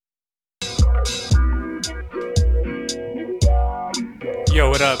Yo,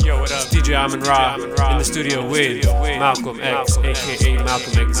 what up? It's DJ Amin Ra in the studio with Malcolm X, aka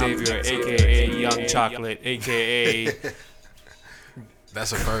Malcolm X Xavier, aka Young Chocolate, aka.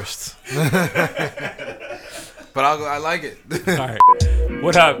 That's a first. But I like it. Alright.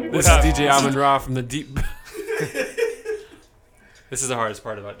 What up? This is DJ Amin Ra from the deep. This is the hardest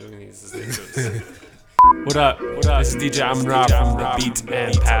part about doing these. Is the intros. What up? This is DJ Amin Ra from the Beat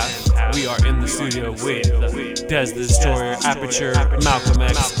and Path. We are in the studio with Des the Destroyer, Aperture, Malcolm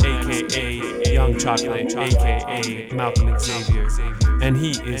X, aka Young Chocolate, aka Malcolm Xavier, and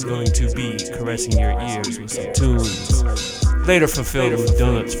he is going to be caressing your ears with some tunes, later fulfilled with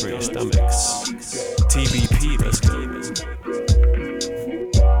donuts for your stomachs. TBP, let's go.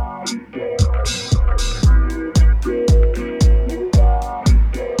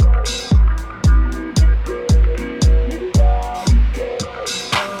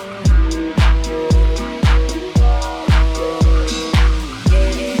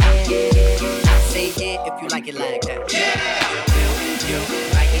 Like it like that. Yeah. Do you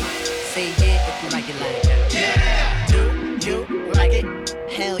like it? Say yeah if you like it like that. Yeah. Do you like it?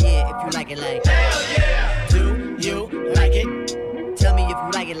 Hell yeah if you like it like that. Hell yeah. Do you like it? Tell me if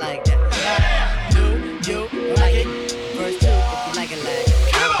you like it like that. Yeah. Do you like it? Verse 2 if you like it like that.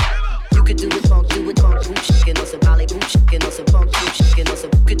 You could do it funk, boot chicken on some volley, boot chicken on some funk, boot chicken on some.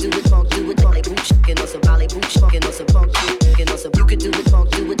 You could do it funk, volley, boot chicken on some volley, boot chicken on some funk, chicken on some. You could do it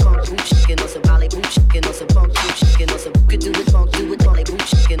funk, boot chicken on some volley, boot chicken on some funk, chicken on some. You could do it funk, volley, boot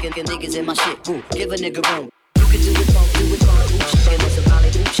chicken. Niggas in my shit, boo, give a nigga room. You could do it funk, boot chicken on some volley,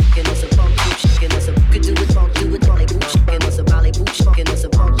 boot chicken on some funk, chicken on some. You could do it funk, volley, boot chicken on some volley, boot chicken on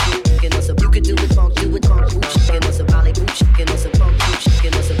some funk, chicken on some. You could do it funk, boot chicken on some volley, boot chicken on some funk,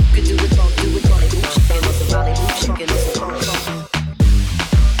 chicken on some. You could do it funk, volley, boot chicken on some volley, boot chicken on some funk.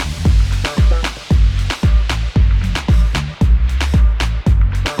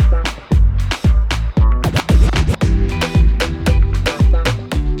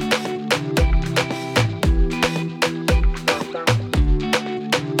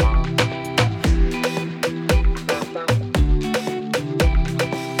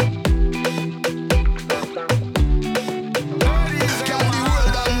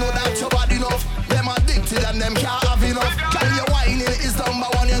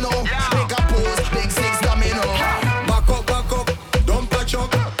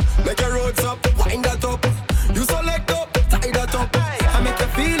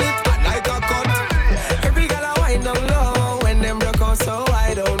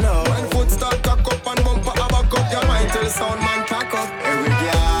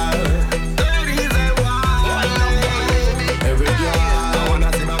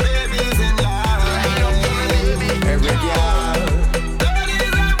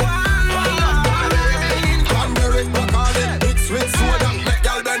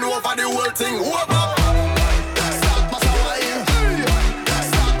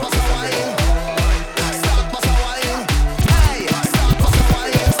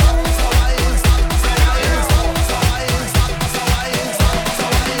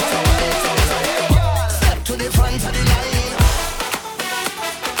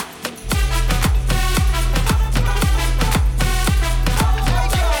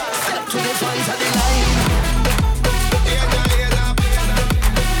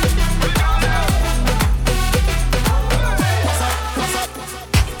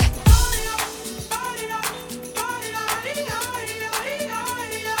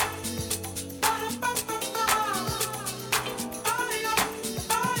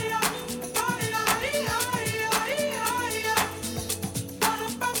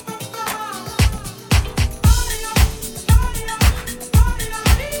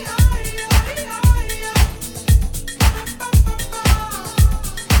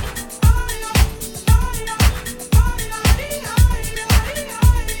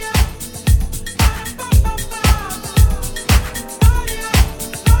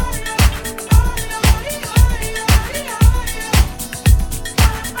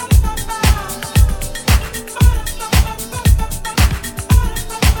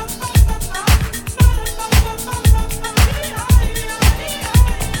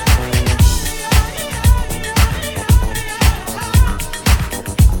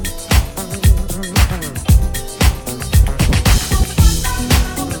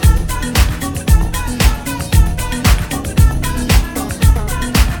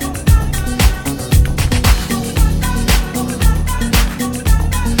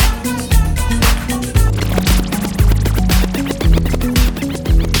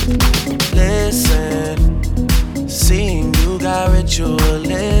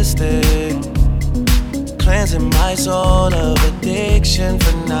 cleansing my soul of addiction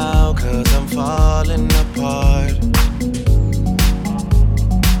for now, 'cause I'm falling apart.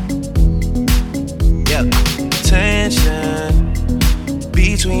 Yep, tension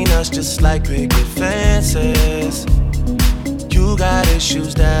between us just like picket fences. You got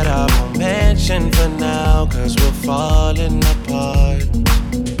issues that I won't mention for now, 'cause we're falling apart.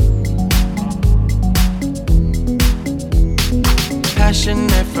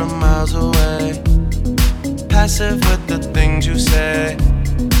 Passionate from miles away, passive with the things you say,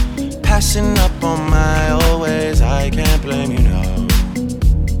 passing up on my old ways. I can't blame you,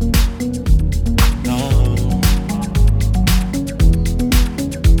 no.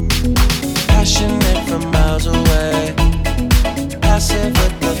 Passionate from miles away, passive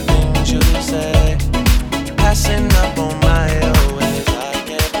with the things you say, passing up on my old ways. I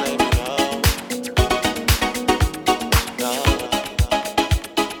can't blame you, no.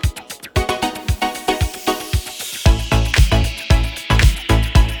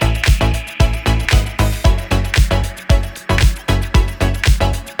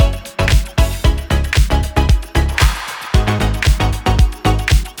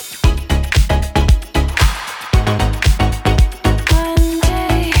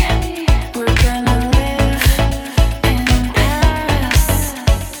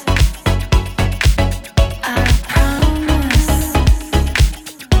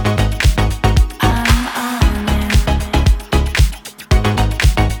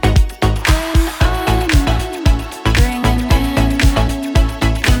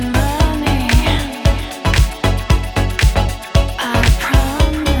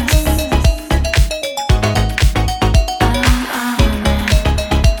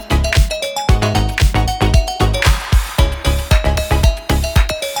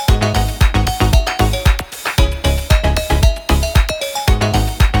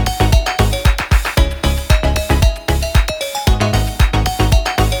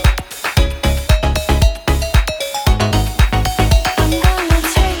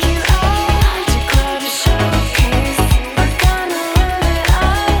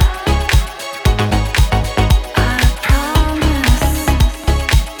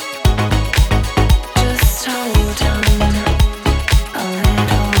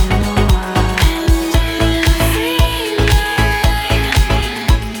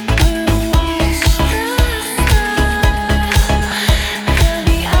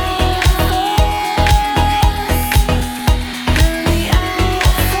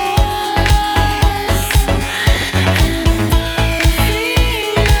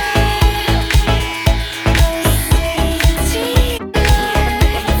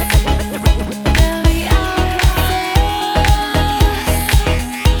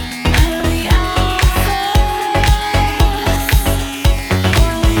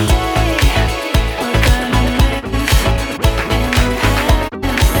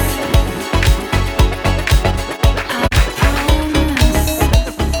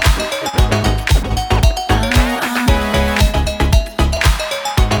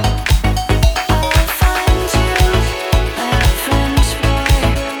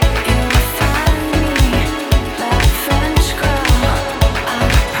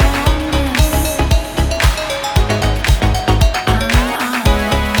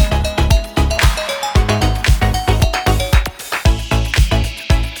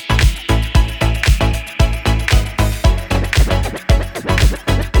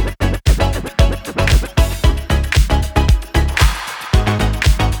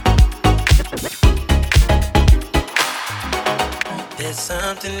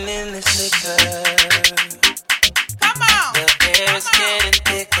 something in this liquor. Come on. The air is getting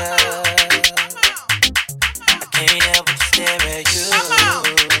thicker. I can't help but stare at you.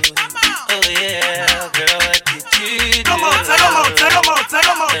 Oh yeah, girl, what did you do? Come on, take 'em on.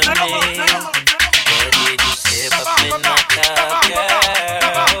 What did you sip up in my cup, girl?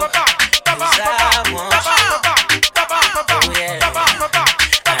 'Cause I want you. Oh yeah, I had a little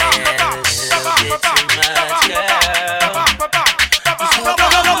bit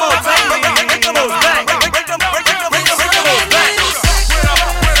too much, girl.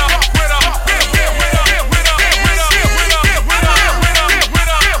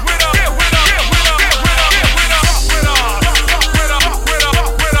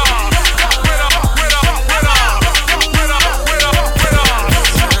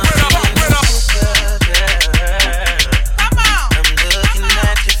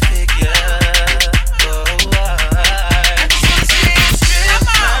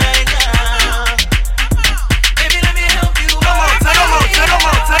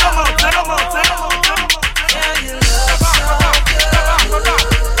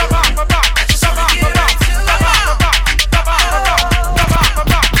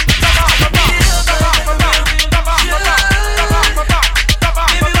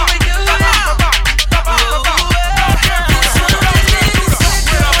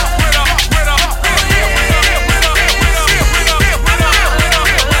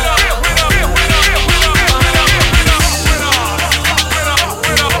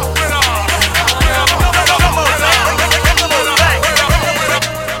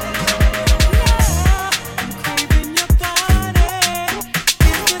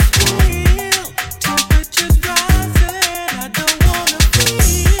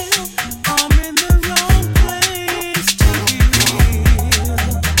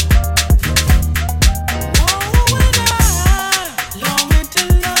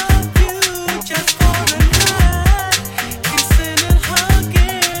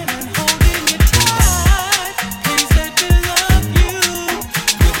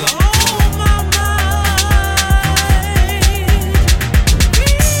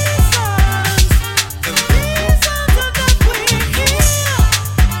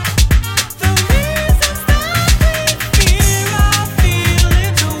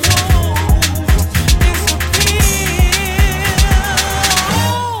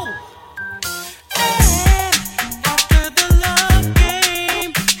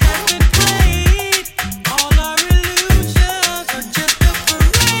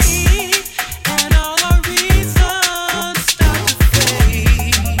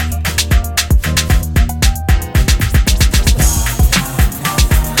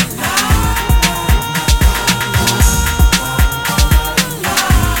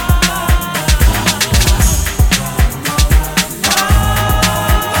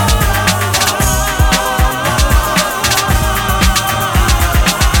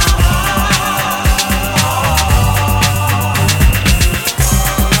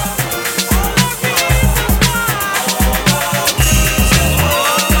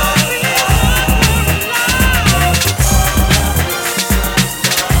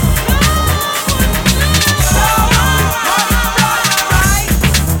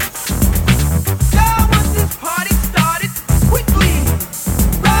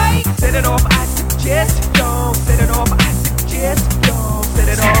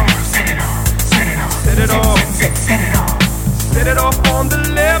 the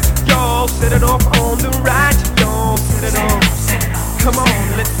left, y'all. Set it off on the right, y'all. Set it off. Come on,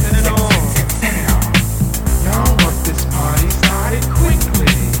 let's set it off. Y'all want this party started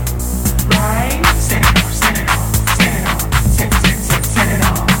quickly, right? Set it off, set it off, set it off, set it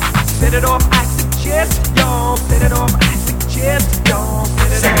off. Set it off, I suggest, y'all. Set it off, I suggest, y'all.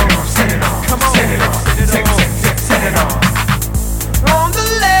 Set it off, set it off. Come on, set it off, set it off. On the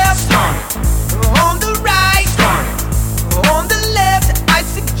left, on the right, on the left, I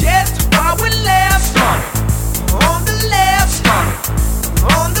suggest while we're left. On the left,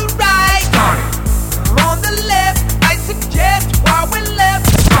 on the right, on the left, I suggest while we're left.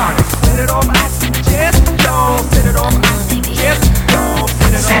 Set it off, I suggest, y'all. Set it off, I suggest, y'all.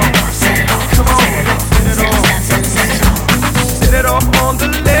 Set it off, come on, set it off. Set it off on the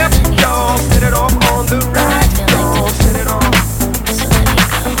left, y'all. Set it off on the right, y'all. Set it off. So let me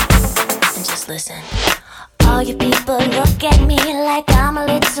go and just listen. All you people look at me like I'm a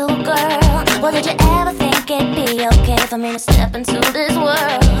little girl. Well, did you ever think it'd be okay for me to step into this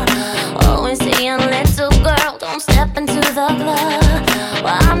world? Always saying, little girl, don't step into the club.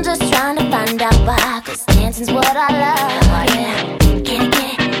 Well, I'm just trying to find out why, 'cause dancing's what I love. Yeah. Get it,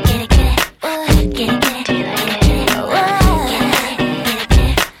 get it, get it, get it. Get it, get it, get it, get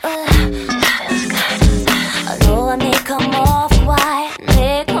it. I know I may come off quiet,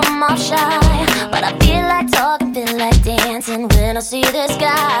 may come off shy, but I feel like talking, feel like dancing when I see this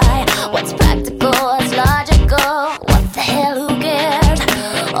guy. What's practical, what's logical, what the hell, who cares?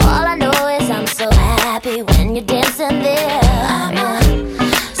 All I know is I'm so happy when you're dancing there. I'm a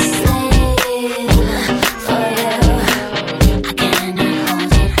slave for you. I cannot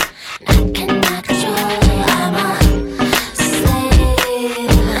hold it, I cannot control it. I'm a slave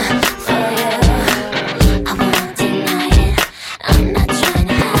for you. I won't deny it, I'm not trying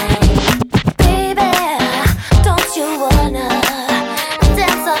to hide it. Baby, don't you wanna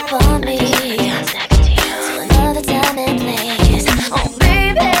dance up on me to another time and place? Oh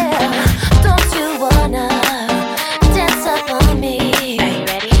baby, don't you wanna dance up on me? Are you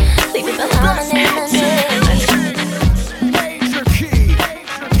ready? Leave it behind in the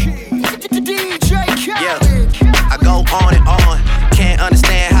Yeah, I go on and on. Can't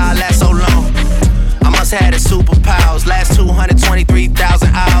understand how I last so long. I must have the superpowers. Last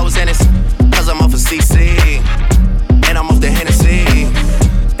 223,000 hours, and it's 'cause I'm off of CC and I'm off the Hennessy.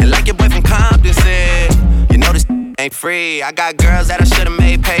 And like your boy from Compton said, you know this ain't free. I got girls that I should've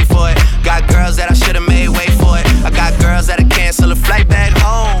made pay for it. Got girls that I should've made wait for it. I got girls that'll cancel a flight back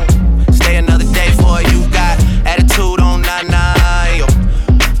home, stay another day for it. You got attitude on 99, yo,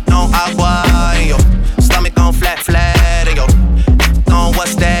 on agua, yo, stomach on flat, and yo, on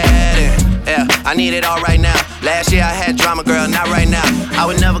what's that? And, yeah, I need it all right now. Last year I had drama, girl, not right now. I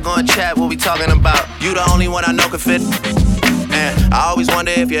would never go and chat what we talking about. You the only one I know can fit. And I always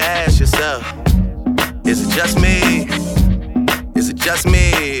wonder if you ask yourself, is it just me? Is it just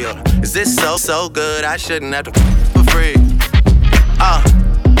me? Or is this so good I shouldn't have to for free?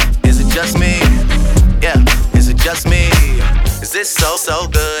 Is it just me? Yeah, is it just me? Is this so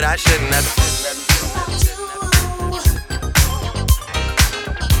good I shouldn't have to?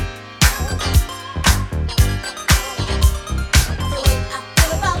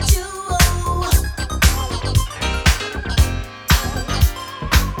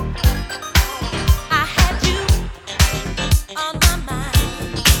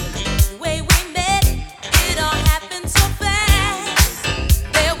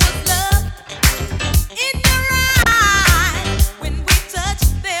 When we touch,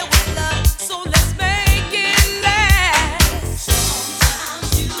 there was love. So let's make it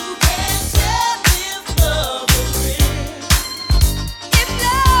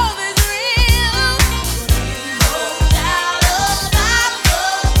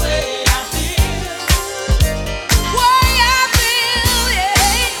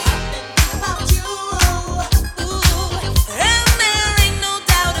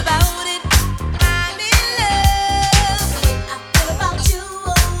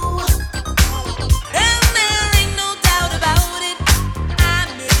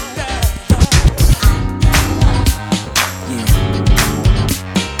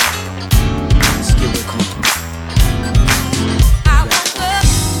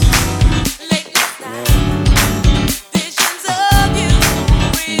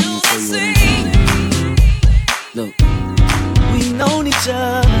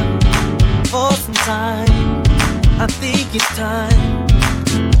I think it's time.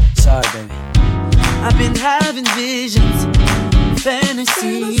 Sorry, baby. I've been having visions,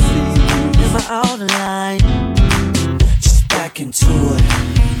 fantasies. Am I out of line? Just back into it,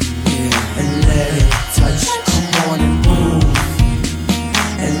 yeah, and let it touch. Come on and move.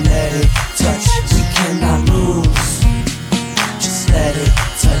 let it touch. We cannot lose. Just let it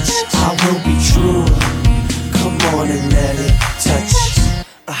touch. I will be true. Come on and let it touch.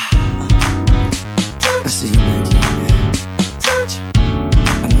 I see you, man.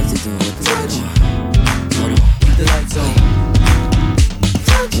 I like to do it with the light on. Hold on. Keep the lights on.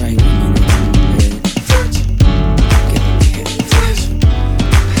 Right when you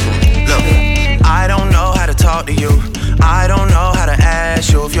Look, I don't know how to talk to you. I don't know how to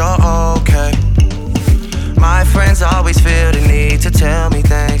ask you if you're okay. My friends always feel the need to tell me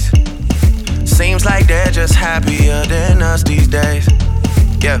things. Seems like they're just happier than us these days.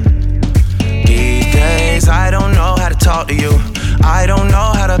 Yeah. These days, I don't know how to talk to you. I don't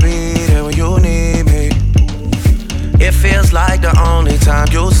know how to be there when you need me. It feels like the only time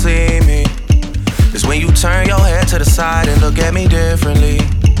you'll see me is when you turn your head to the side and look at me differently.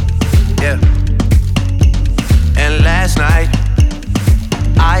 Yeah. And last night,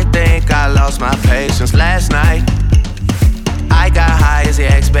 I think I lost my patience. Last night, I got high as the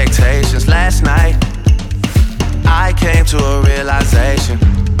expectations. Last night, I came to a realization,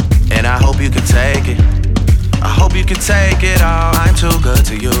 and I hope you can take it. I hope you can take it all. I'm too good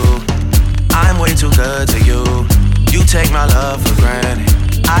to you. I'm way too good to you. You take my love for granted.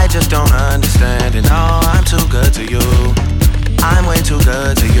 I just don't understand it. No, I'm too good to you. I'm way too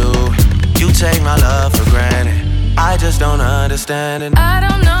good to you. You take my love for granted. I just don't understand it. I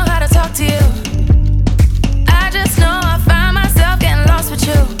don't know how to talk to you. I just know I find myself getting lost with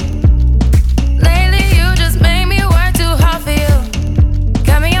you. Lately you just made me work too hard for you.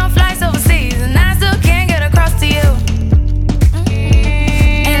 Got me on flights overseas and I still can't get across to you.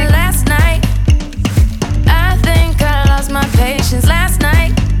 And last night, I think I lost my patience. Last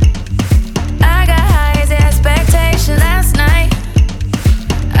night, I got high as the expectation. Last night,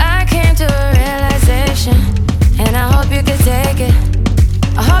 I came to a realization, and I hope you could take it.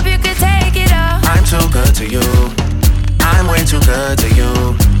 I hope you could take it all. I'm too good to you. I'm way too good to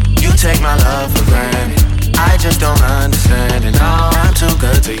you. You take my love for granted. I just don't understand it. No, I'm too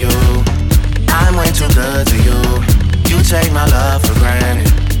good to you. I'm way too good to you. You take my love for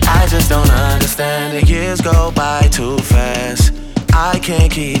granted. I just don't understand it. Years go by too fast. I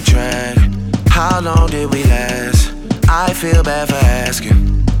can't keep track. How long did we last? I feel bad for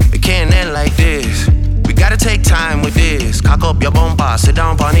asking. It can't end like this. We gotta take time with this. Cock up your bomba, sit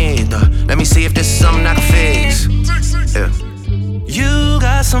down, bonita. Let me see if this is something I can fix. Yeah. You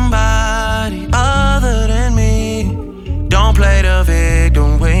got somebody other than me. Don't play the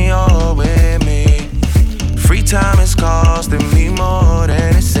victim when you're with me. Free time is costing me more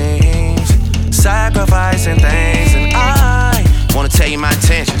than it seems. Sacrificing things, and I wanna tell you my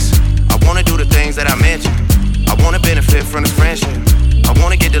intentions. I wanna do the things that I mentioned. I wanna benefit from this friendship. I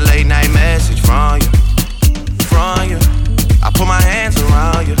wanna get the late night message from you. I put my hands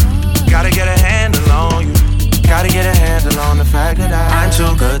around you. Gotta get a handle on you. Gotta get a handle on the fact that I'm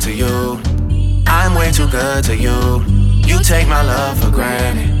too good to you. I'm way too good to you. You take my love for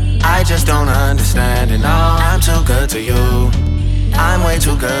granted. I just don't understand it. No, I'm too good to you. I'm way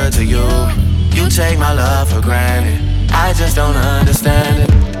too good to you. You take my love for granted. I just don't understand it.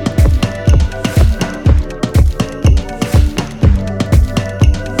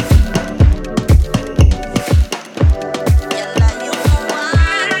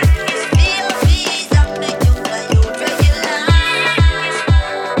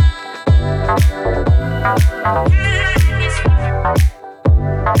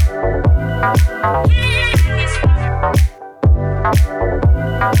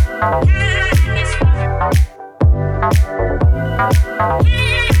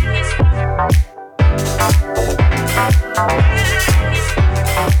 Yeah.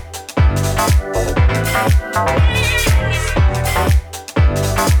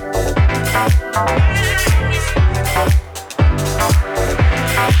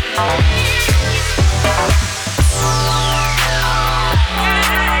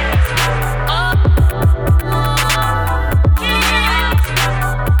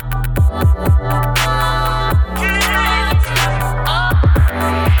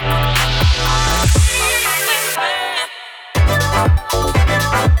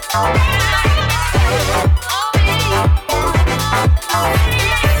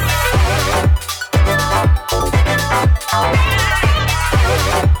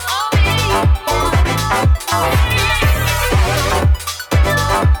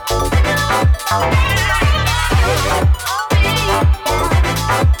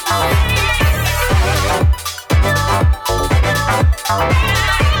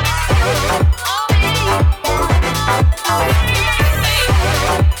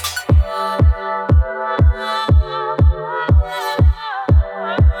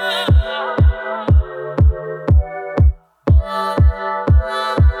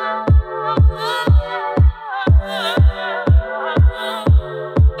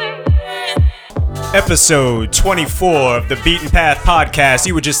 Episode 24 of the Beaten Path podcast.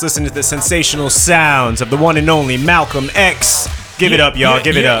 You were just listening to the sensational sounds of the one and only Malcolm X. Give it up, y'all.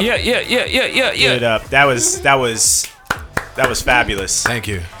 Give it up. Yeah. Give it up. That was fabulous. Thank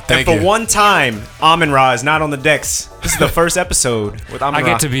you. And for one time, Amun-Ra is not on the decks. This is the first episode with Amun-Ra. I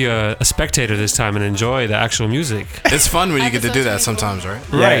get to be a spectator this time and enjoy the actual music. It's fun when you get to do that sometimes, right?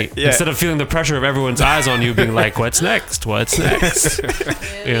 Right. Yeah. Instead of feeling the pressure of everyone's eyes on you being like, what's next? What's next?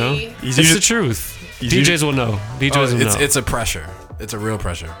 You know? It's the truth. DJs will know. DJs will know. It's a pressure. It's a real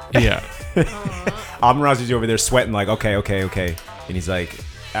pressure. Yeah. Amun-Ra's usually over there sweating like, okay. And he's like,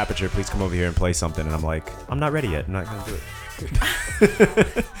 Aperture, please come over here and play something. And I'm like, I'm not ready yet. I'm not going to do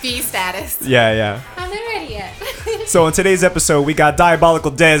it. B status. Yeah. I'm not ready yet. So in today's episode, we got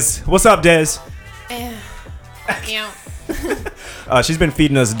Diabolical Dez. What's up, Dez? She's been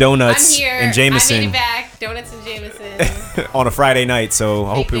feeding us donuts I'm here. and Jameson. I made it back. Donuts and Jameson. On a Friday night, so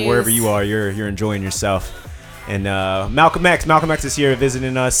I hope Fake wherever news. you are, you're enjoying yourself. And Malcolm X is here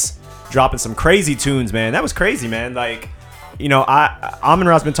visiting us, dropping some crazy tunes, man. That was crazy, man. Like, you know,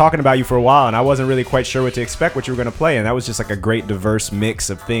 Amun-Ra's been talking about you for a while, and I wasn't really quite sure what to expect, what you were gonna play, and that was just like a great diverse mix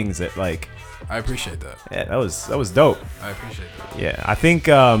of things that, like, I appreciate that. yeah, that was dope. I appreciate that. Yeah, I think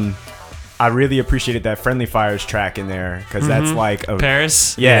I really appreciated that Friendly Fires track in there because that's like a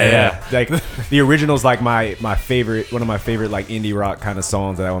Paris? Yeah. Like the original's like my favorite, one of my favorite like indie rock kind of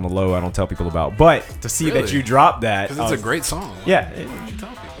songs that I on the low I don't tell people about. But to see that Really? you dropped that, Because it's a great song. yeah, Why don't you tell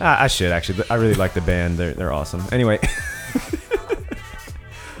people? I should actually. I really like the band. They're awesome. Anyway,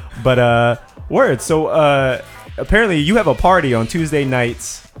 but word. So apparently you have a party on Tuesday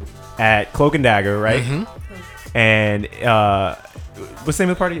nights at Cloak and Dagger, right? Mm-hmm. And what's the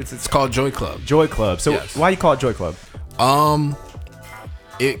name of the party? It's called Joy Club. Joy Club. So Yes. why you call it Joy Club?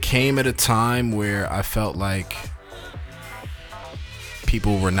 It came at a time where I felt like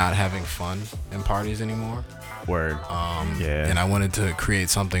people were not having fun in parties anymore. Word. Yeah. And I wanted to create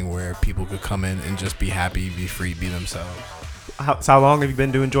something where people could come in and just be happy, be free, be themselves. How long have you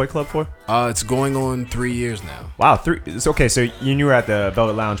been doing Joy Club for? It's going on 3 years now. Wow, 3. It's okay. So you were at the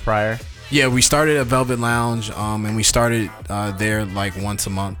Velvet Lounge prior. Yeah, we started at Velvet Lounge, and we started there like once a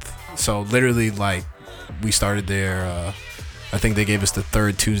month. So literally, like, we started there. I think they gave us the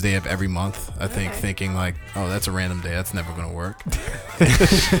third Tuesday of every month. I think, thinking like, oh, that's a random day. That's never gonna work.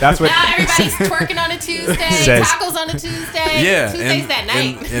 That's what Now everybody's twerking on a Tuesday, Says- tacos on a Tuesday. Yeah, Tuesday's that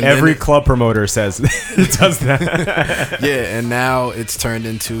night. and every then club promoter says. Does that. yeah, and now it's turned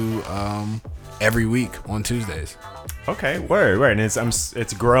into every week on Tuesdays. Okay, word. And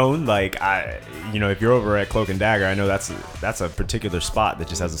it's grown. Like if you're over at Cloak and Dagger, I know that's a particular spot that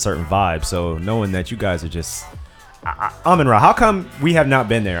just has a certain vibe. So knowing that you guys are just, Amun-Ra, how come we have not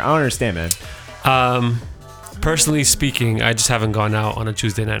been there? I don't understand, man. Personally speaking, I just haven't gone out on a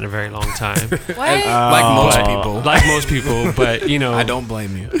Tuesday night in a very long time. What? Like most But- people. Like most people, but you know, I don't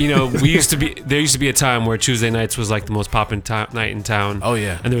blame you. You know, there used to be a time where Tuesday nights was like the most poppin' night in town. Oh,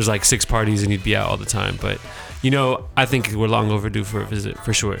 yeah. And there was like 6 parties and you'd be out all the time. But you know, I think we're long overdue for a visit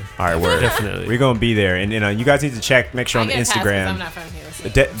for sure. All right, word. Definitely. We're gonna be there, and you guys need to check. Make sure I on the get a pass 'cause I'm Instagram. not from here. So.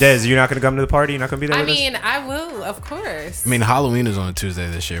 Dez, you're not gonna come to the party. You're not gonna be there. I with us? mean, I will, of course. I mean, Halloween is on a Tuesday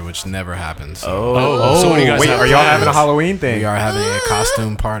this year, which never happens. So Oh, so what do you guys wait, have are y'all planned? having a Halloween thing? we are having a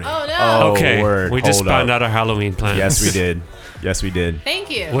costume party. Oh no! Oh, Okay, word. we just Hold found up. out our Halloween plans. Yes, we did. Yes, we did.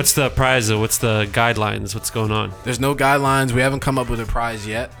 Thank you. What's the prize? What's the guidelines? What's going on? There's no guidelines. We haven't come up with a prize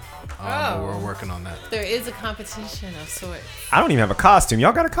yet. But Oh. we're working on that. There is a competition of sorts. I don't even have a costume.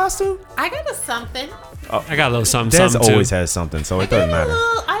 Y'all got a costume? I got a something. I got a little something. Dez something always too. has something, so I it got doesn't a matter.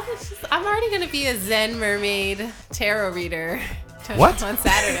 little. I'm already gonna be a Zen mermaid tarot reader. What? On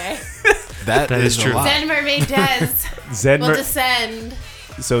Saturday. That is is true. a lot. Zen mermaid Des Zen will Mer- descend.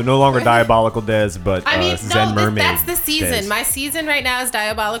 so no longer Diabolical Dez, but I mean, Zen no, Mermaid. that's the season. Dez. My season right now is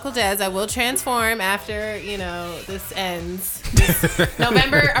Diabolical Des. I will transform after, this ends.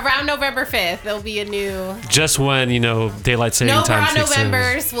 Around November 5th, there'll be a new... Just when daylight saving No, time around kicks in.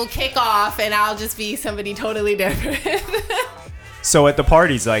 November's will kick off, and I'll just be somebody totally different. So at the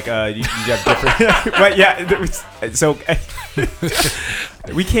parties, like you have different. But yeah, so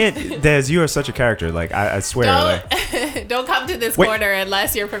we can't. Dez, you are such a character. Like I swear. Like, Don't come to this Wait. corner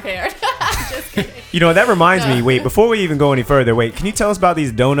unless you're prepared. Just kidding. that reminds me. No. Wait, before we even go any further, can you tell us about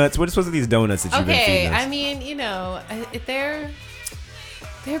these donuts? What is supposed to be these donuts that you've been Okay, feeding us? I mean,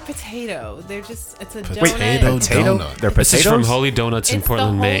 they're potato. They're just, it's a donut. Potato Potato? donut. They're This is potatoes. from Holy Donuts in It's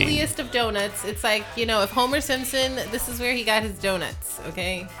Portland, the Maine. holiest of donuts. It's like, if Homer Simpson, this is where he got his donuts,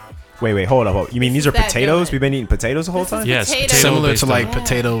 okay? Wait, hold up. You mean these are That potatoes? donut. We've been eating potatoes the whole This is time? Yes, potato. potato Similar based to like donut. Yeah.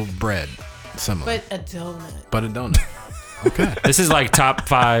 potato bread. Similar. But a donut. But a donut. Okay. This is like top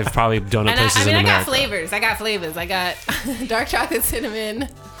 5 probably donut And places in I America. got flavors. I got dark chocolate cinnamon,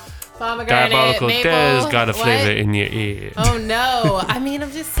 pomegranate, Diabolical maple. Des got a What? flavor in your ear. Oh no! I mean,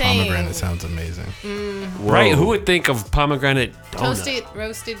 I'm just saying. Pomegranate sounds amazing. Right? Who would think of pomegranate donut? Toasted,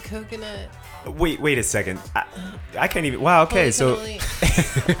 roasted coconut. Wait a second. I can't even. Wow. Okay, so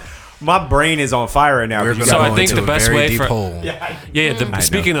Polyphenol. my brain is on fire right now. We're because gonna you So I go think into the a best very way deep for- hole. Yeah, I know.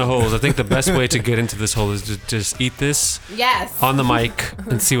 speaking of holes, I think the best way to get into this hole is to just eat this Yes. on the mic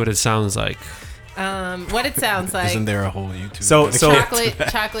and see what it sounds like. What it sounds like. Isn't there a whole YouTube? So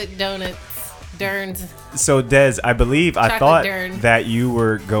chocolate donuts, Derns. so Des, I believe I Chocolate thought Dern. that you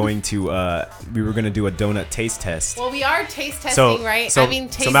were going to we were going to do a donut taste test. Well, we are taste testing, So right? so, I mean,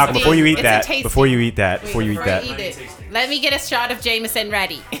 tasting. so Malcolm, before you eat It's a that, tasting. before you eat that, Wait, before you eat before I that. eat it, let me get a shot of Jameson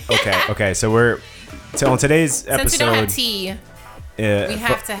ready. Okay. So on today's Since we episode, don't have tea, we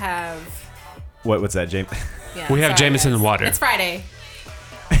have to have. what's that, James? Yeah, We have sorry, Jameson guys. and water. It's Friday.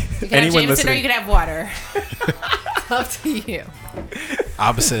 You can Anyone have Jameson or listening- you can have water. Up to you.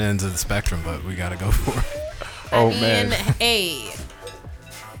 Opposite ends of the spectrum, but we gotta go for it. Oh, I mean, man. hey.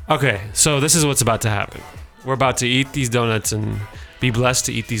 Okay, so this is what's about to happen. We're about to eat these donuts and be blessed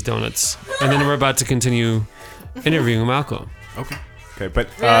to eat these donuts. And then we're about to continue interviewing Malcolm. Okay. Okay, but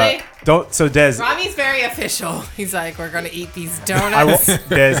Really? don't. So Des, Rami's very official. He's like, we're gonna eat these I donuts.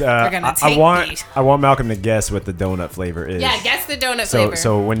 Des, gonna I take want these. I want Malcolm to guess what the donut flavor is. Yeah, guess the donut So- flavor.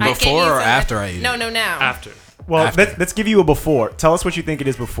 so when- I gave Before you or some- after I eat it? No, now. After. Well, After. let's give you a before. Tell us what you think it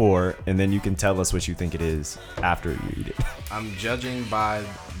is before, and then you can tell us what you think it is after you eat it. I'm judging by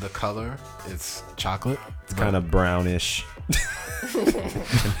the color. It's chocolate. It's kind of brownish.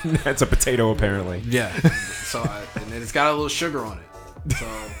 That's a potato, apparently. Yeah. And then it's got a little sugar on it. So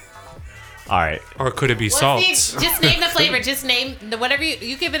All right. Or could it be What's salts? just name the flavor. Just name whatever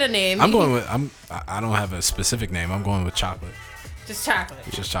you give it a name. I'm going with I don't have a specific name. I'm going with chocolate. just chocolate.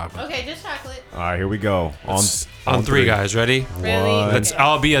 Just chocolate. Okay, just chocolate. All right, here we go. On three, guys. Ready? Really? Let's.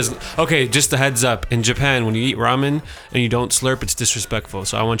 I'll be as okay. Just a heads up. In Japan, when you eat ramen and you don't slurp, it's disrespectful.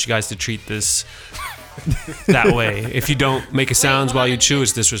 So I want you guys to treat this that way. If you don't make a sounds while you chew,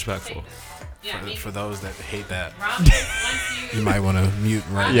 it's disrespectful. Yeah, me- For those that hate that, ramen, once you might want to mute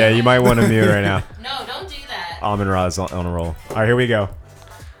right Yeah, you might want to mute right now. No, don't do that. Almond Ra's on a roll. All right, here we go.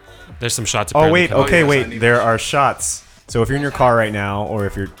 There's some shots. Oh, apparently wait. coming. Okay, yes, I wait. need There one. are shots. So if you're in your car right now, or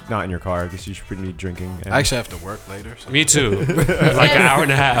if you're not in your car, I guess you should be drinking. I actually have to work later. So. Me too. Like an hour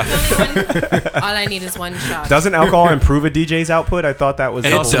and a half. All I need is one shot. Doesn't alcohol improve a DJ's output? I thought that was.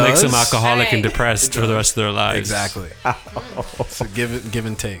 It also makes them does? alcoholic and Alright. depressed for the rest of their lives. Exactly. So give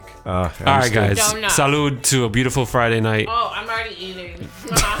and take. All right, guys. Donut. Salud to a beautiful Friday night. Oh, I'm already eating. You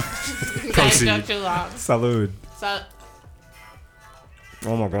guys Proceed. took too long. Salud. So,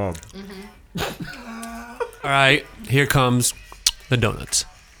 Oh my god. All right, here comes the donuts.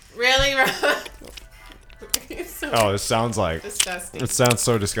 really, You're so Oh, it sounds like. disgusting. It sounds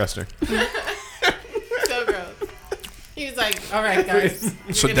so disgusting. So gross. He was like, "All right, guys."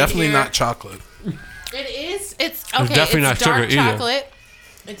 you're So gonna definitely hear- not chocolate. It is. It's okay. definitely not it's dark sugar either. chocolate.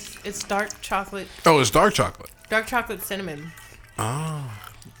 It's dark chocolate. Oh, it's dark chocolate. Dark chocolate cinnamon.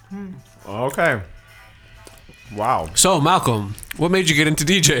 Okay. Wow. So, Malcolm, what made you get into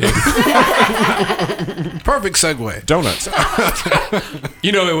DJing? Perfect segue. Donuts.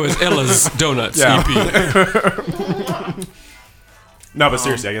 You know, it was Ella's Donuts E Yeah. EP. No, but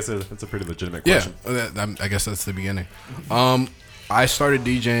seriously, I guess it's a pretty legitimate Yeah, question. I guess that's the beginning. I started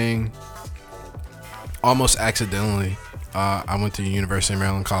DJing almost accidentally. I went to University of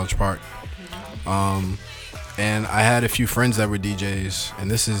Maryland, College Park, and I had a few friends that were DJs,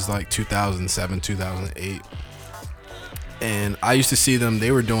 and this is like 2007, 2008. And I used to see them. They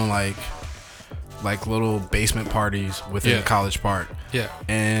were doing like little basement parties within Yeah. College Park. Yeah.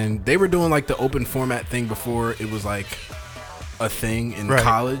 And they were doing like the open format thing before it was like a thing in Right.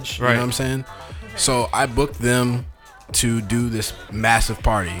 college. You Right. know what I'm saying? So I booked them to do this massive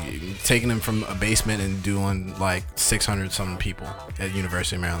party, taking them from a basement and doing like 600 something people at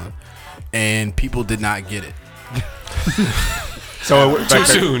University of Maryland. And people did not get it. So Too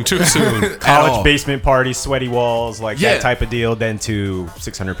soon. At college all. basement party, sweaty walls, like Yeah. that type of deal. Then to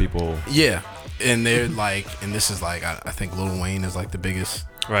 600 people. Yeah. And they're like, and this is like, I think Lil Wayne is like the biggest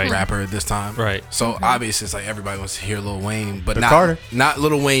Right. rapper at this time. Right. So obviously it's like everybody wants to hear Lil Wayne, but But Carter. not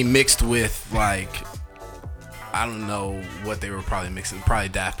Lil Wayne mixed with like, I don't know what they were probably mixing, probably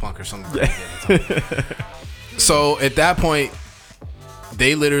Daft Punk or something. So at that point,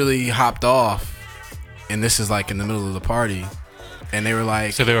 they literally hopped off, and this is like in the middle of the party, and they were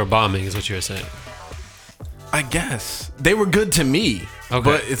like, So they were bombing, is what you were saying. I guess they were good to me. Okay.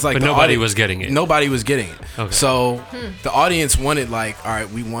 But it's like But the nobody was getting it. Nobody was getting it. Okay. So the audience wanted like, all right,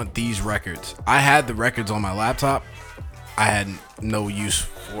 we want these records. I had the records on my laptop. I had no use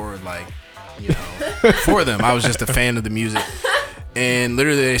for like, for them. I was just a fan of the music. And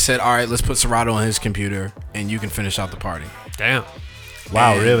literally they said, all right, let's put Serato on his computer and you can finish out the party. Damn.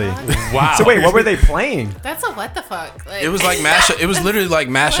 Wow, really? Wow. So wait, what were they playing? That's a what the fuck. Like, It was like mashup. It was literally like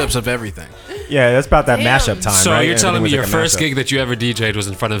mashups of everything. Yeah, that's about that Damn. mashup time. So right? you're telling Everything me was your like a first mashup. gig that you ever DJ'd was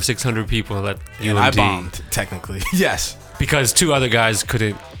in front of 600 people at UMD? And I bombed, technically. Yes, Because two other guys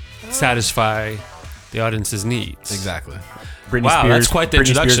couldn't satisfy the audience's needs. exactly. Britney Wow, Spears, that's quite the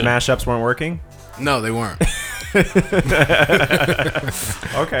Britney Spears introduction. mashups weren't working. No, they weren't.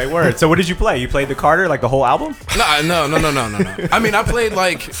 Okay, word. So what did you play? You played the Carter, like the whole album? No. I mean, I played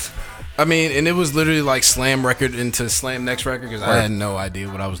and it was literally like slam record into slam next record because I had no idea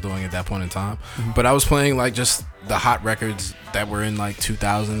what I was doing at that point in time. But I was playing like just the hot records that were in like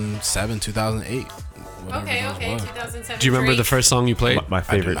 2007, 2008. whatever Okay, those okay, were. 2007. Do you remember the first song you played? My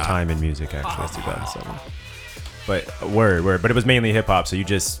favorite not. time in music, actually, is 2007. But word. But it was mainly hip hop, so you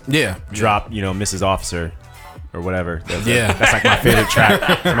just Yeah. drop, Mrs. Officer or whatever. Yeah. That's like my favorite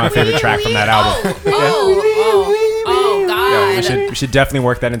track. My favorite track from that album. Oh, God. Yeah, we should definitely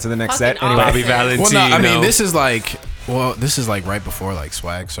work that into the next set. Fucking Anyway, Bobby Valentino. Well, no, I mean, this is like right before like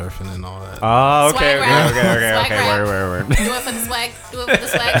swag surfing and all that. Oh, okay, Swag rap. Swag okay. rap. Word. Do it for the swag. Do it for the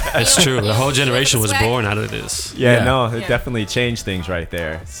swag. It's true. The whole Do it for generation the was swag. born out of this. Yeah, Yeah. no, it Yeah. definitely changed things right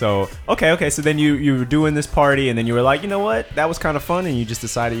there. So, okay. So then you were doing this party, and then you were like, you know what? That was kind of fun, and you just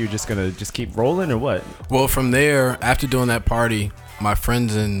decided you're just gonna just keep rolling, or what? Well, from there, after doing that party, my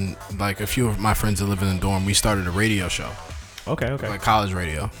friends and like a few of my friends that live in the dorm, we started a radio show, Okay. like college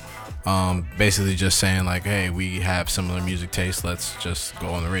radio. Basically just saying like, hey, we have similar music tastes. Let's just go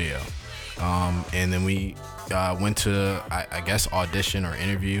on the radio. And then we went to, I guess, audition or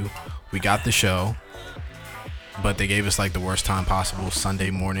interview. We got the show, but they gave us like the worst time possible, Sunday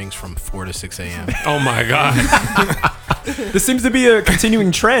mornings from 4 to 6 a.m. Oh my God. This seems to be a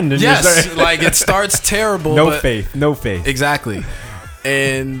continuing trend. And Yes, like it starts terrible. no but- faith. Exactly.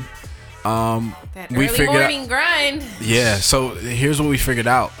 And That we early figured out. morning grind. Yeah, so here's what we figured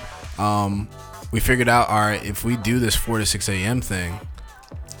out. We figured out, all right, if we do this 4 to 6 a.m. thing,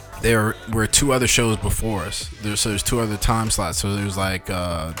 there were two other shows before us. There's two other time slots. So there's like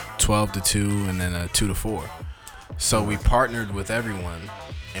 12 to 2 and then 2 to 4. So we partnered with everyone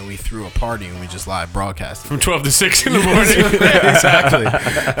and we threw a party and we just live broadcasted. From 12 to 6 in the morning.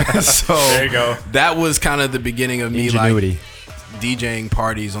 Exactly. So There you go. that was kind of the beginning of me Ingenuity. like DJing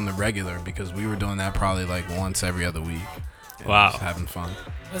parties on the regular because we were doing that probably like once every other week. And Wow. just having fun.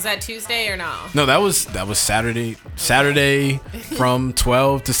 Was that Tuesday or no? No, that was Saturday from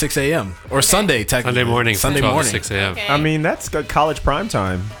 12 to 6 a.m. or Sunday technically. Sunday morning. Sunday from 12 morning. to 6 a.m. Okay. I mean, that's good college prime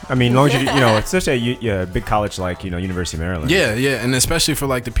time. I mean, long as especially a big college like University of Maryland. Yeah, and especially for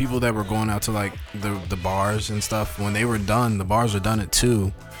like the people that were going out to like the bars and stuff. When they were done, the bars were done at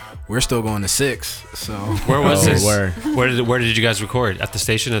 2. We're still going to 6. So Where was this? word. Where did you guys record? At the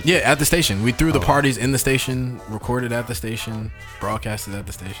station? yeah, at the station. We threw the parties in the station, recorded at the station, broadcasted at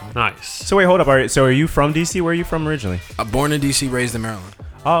the station. Nice. So wait, hold up. All right, so are you from DC? Where are you from originally? Born in DC, raised in Maryland.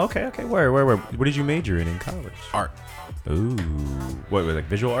 Oh, okay. Where? What did you major in college? Art. Ooh, what like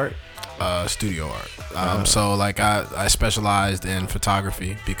visual art? Studio art. So like I specialized in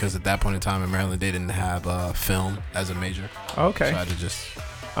photography because at that point in time in Maryland they didn't have film as a major. Okay. So I had to just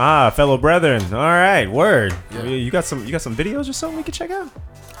Fellow brethren. All right, word. Yeah. You got some videos or something we can check out?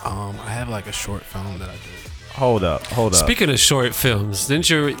 I have like a short film that I did. Hold up. Speaking of short films, didn't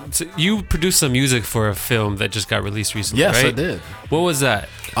you produce some music for a film that just got released recently? Yes, right? I did. What was that?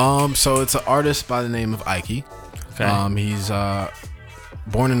 So it's an artist by the name of Ike. Okay. He's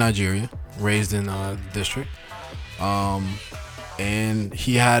born in Nigeria, raised in the district. And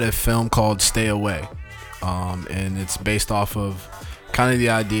he had a film called Stay Away. And it's based off of kind of the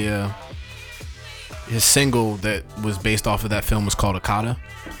idea. His single that was based off of that film was called Akata.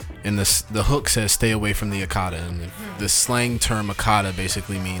 And the hook says "Stay away from the Akata," and the slang term Akata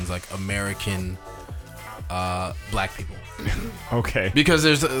basically means like American black people. Okay. Because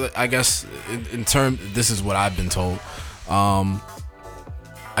there's, I guess, in term, this is what I've been told.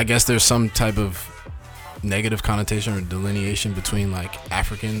 I guess there's some type of negative connotation or delineation between like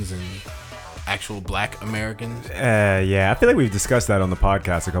Africans and actual Black Americans. Yeah, I feel like we've discussed that on the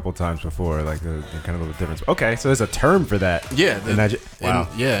podcast a couple times before, like the kind of the difference. Okay, so there's a term for that. Yeah, Wow.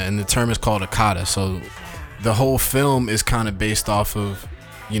 and the term is called Akata. So the whole film is kind of based off of,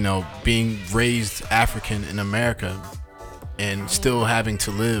 being raised African in America, and still having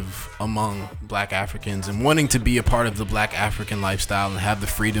to live among Black Africans and wanting to be a part of the Black African lifestyle and have the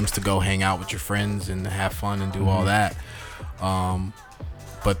freedoms to go hang out with your friends and have fun and do all that.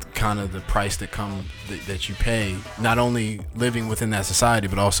 But kind of the price that you pay, not only living within that society,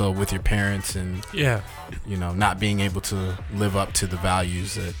 but also with your parents and not being able to live up to the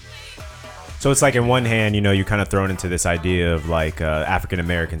values that. So it's like in one hand, you're kind of thrown into this idea of like African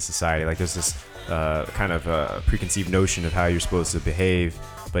American society. Like there's this kind of preconceived notion of how you're supposed to behave.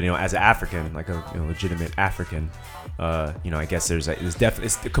 But as an African, like a legitimate African, I guess it's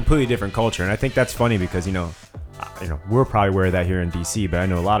a completely different culture. And I think that's funny because we're probably aware of that here in DC, but I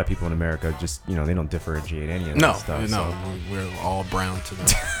know a lot of people in America just they don't differentiate any of that stuff. No, we're all brown to them.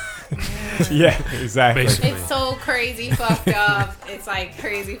 Yeah, exactly. Basically. It's so crazy fucked up. It's like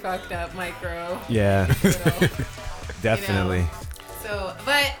crazy fucked up micro. Yeah, definitely. So,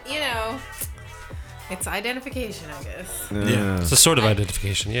 but it's identification, I guess. Yeah, it's a sort of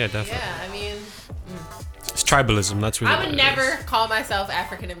identification. Yeah, definitely. Yeah, I mean, it's tribalism. That's really. I would what it never is. call myself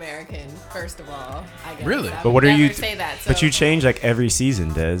African American. First of all, I guess. Really? I But would what are never you? Say that. So. But you change like every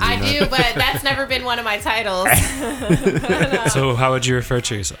season, Des. I do, but that's never been one of my titles. So how would you refer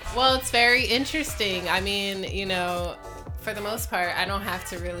to yourself? Well, it's very interesting. I mean, for the most part, I don't have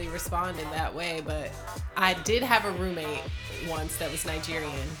to really respond in that way, but I did have a roommate once that was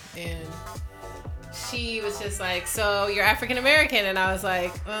Nigerian, and she was just like, so you're African American? And I was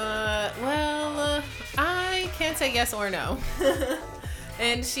like, I can't say yes or no.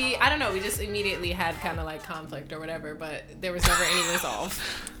 And I don't know, we just immediately had kind of like conflict or whatever, but there was never any resolve.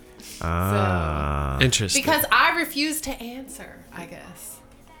 Interesting. Because I refused to answer, I guess.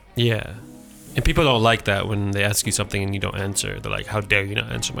 Yeah. And people don't like that when they ask you something and you don't answer. They're like, how dare you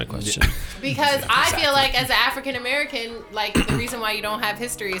not answer my question? Because I feel like as an African American, like the reason why you don't have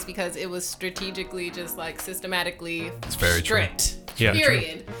history is because it was strategically just like systematically stripped. Yeah,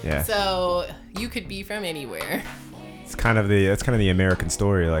 period. true. Yeah. So you could be from anywhere. That's kind of the American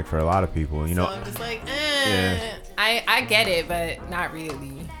story, like for a lot of people, So I'm just like, I get it, but not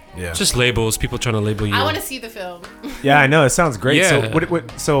really. Yeah. Just labels. People trying to label you. I want to see the film. Yeah, I know. It sounds great. Yeah.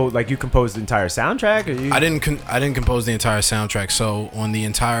 So like you composed the entire soundtrack? Or you? I didn't compose the entire soundtrack. So on the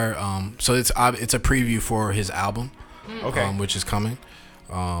entire so it's a preview for his album, Okay. which is coming.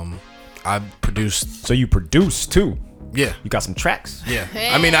 I produced. So you produced too? Yeah. You got some tracks? Yeah.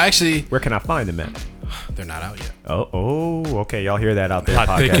 I mean, I actually. Where can I find them at? They're not out yet. Oh, okay. Y'all hear that out there, Plot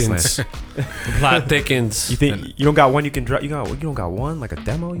podcast thickens. land. The plot thickens. You think you don't got one you can drop? You don't got one like a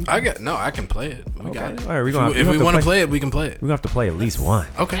demo? I can play it. We got it. All right, we gonna if we want to play it, we can play it. We're gonna have to play at least one.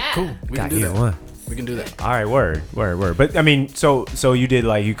 Okay, cool. We can Got do either that. one. We can do that. All right, word. But I mean, so you did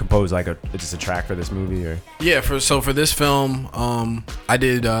like you composed like just a track for this movie or? Yeah. For this film, I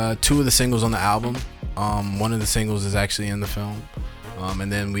did 2 of the singles on the album. One of the singles is actually in the film,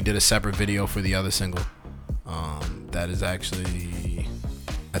 and then we did a separate video for the other single. That is actually,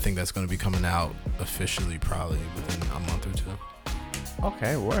 I think that's going to be coming out officially probably within a month or 2.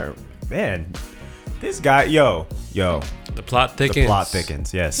 Okay, word. Man, this guy, yo. The plot thickens. The plot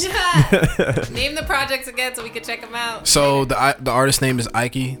thickens. Yes. Name the projects again so we can check them out. So the artist's name is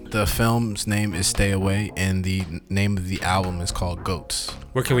Ike. The film's name is Stay Away, and the name of the album is called Goats.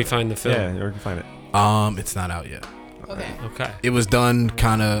 Where can we find the film? Yeah, where can we find it? It's not out yet. Okay. It was done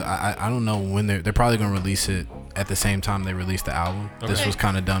kind of. I don't know when they're probably gonna release it at the same time they released the album. This Okay. was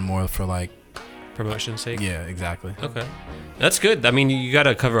kind of done more for like Promotion's sake. Yeah, exactly. Okay, that's good. I mean, you got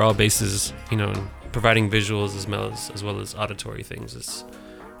to cover all bases. Providing visuals as well as auditory things is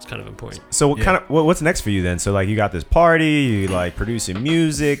kind of important. So what's next for you then? So like you got this party, you like producing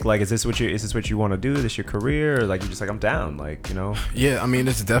music. Like is this what you want to do? Is this your career? Or like you're just like I'm down, like Yeah, I mean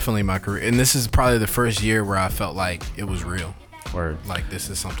it's definitely my career, and this is probably the first year where I felt like it was real, or like this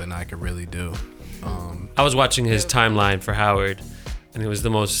is something I could really do. I was watching his timeline for Howard, and it was the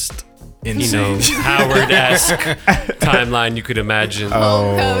most insane, Howard-esque timeline you could imagine.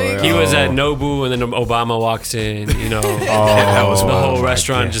 He was at Nobu, and then Obama walks in. that was the wild. whole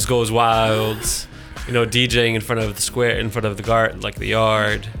restaurant just goes wild. DJing in front of the square, in front of the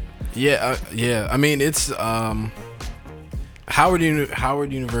yard. Yeah. I mean, it's Howard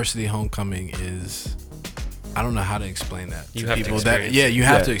University homecoming is. I don't know how to explain that to people. You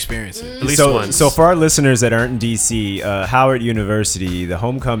have to experience it. At least once. So for our listeners that aren't in DC, Howard University, the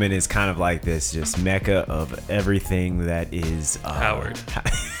homecoming is kind of like this just mecca of everything that is Howard.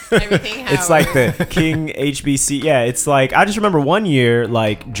 Everything Howard. It's like the King HBC. Yeah, it's like I just remember one year,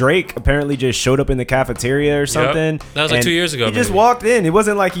 like Drake apparently just showed up in the cafeteria or something. That was like and 2 years ago, He just maybe. walked in. It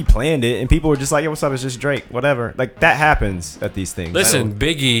wasn't like he planned it, and people were just like, "Yo, what's up? It's just Drake, whatever." Like that happens at these things. Listen,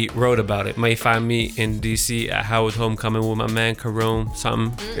 Biggie wrote about it. May find me in DC at Howard Homecoming with my man Karoom.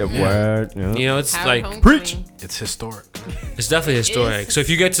 Something. Word. Yeah. You know, it's Howard like Homecoming. preach. It's historic. it's definitely historic. So if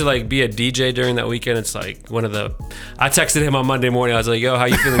you get to like be a DJ during that weekend, it's like one of the. I texted him on Monday morning. I was like, "Yo, how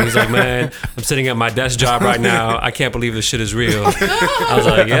you feeling?" He's like, "Man, I'm sitting at my desk job right now. I can't believe this shit is real." I was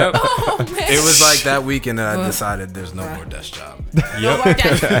like, "Yep, Oh, man. It was like that weekend that I decided there's no more desk job. No more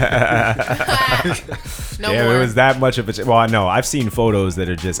desk. No Yeah, more. it was that much of a. Well, I know I've seen photos that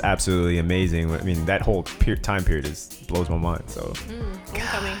are just absolutely amazing. I mean, that whole time period blows my mind. So,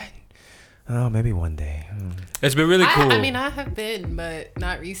 Homecoming. oh, maybe one day. it's been really cool." I mean, I have been, but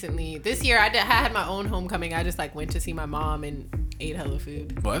not recently. This year, I had my own homecoming. I just like went to see my mom and ate hella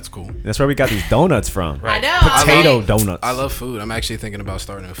food. Well, that's cool. That's where we got these donuts from. I know. Potato like, donuts. I love food. I'm actually thinking about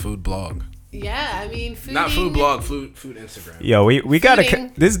starting a food blog. Yeah, I mean, food. Not food blog, food Instagram. Yo, we gotta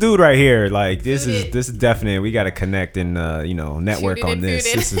Fooding. this dude right here. Like this Fooded. is definite. We gotta connect and network Fooded on and this.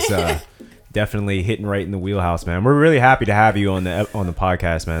 fooded. This is definitely hitting right in the wheelhouse, man. We're really happy to have you on the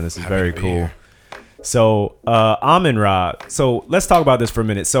podcast, man. This is Happy very to be cool. here. So Amin Ra. So let's talk about this for a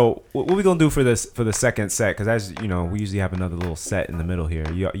minute. So what we gonna do for the second set? Because as you know, we usually have another little set in the middle here.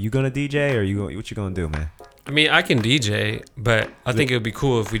 You gonna DJ or what you gonna do, man? I mean, I can DJ, but I think it would be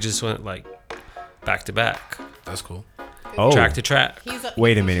cool if we just went like back to back, That's cool. Oh, track to track.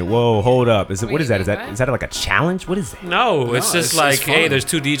 wait a minute. Whoa, hold up. Is it what Wait is a that? Is minute, that like a challenge? What is it? No, it's No, just it's like, just hey, fun. there's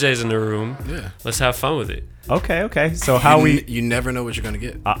 2 DJs in the room. Yeah. Let's have fun with it. Okay. So how You never know what you're gonna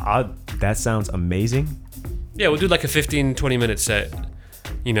get. that sounds amazing. Yeah, we'll do like a 15-20 minute set,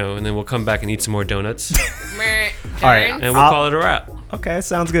 and then we'll come back and eat some more donuts, All right. and we'll I'll- call it a wrap. Okay,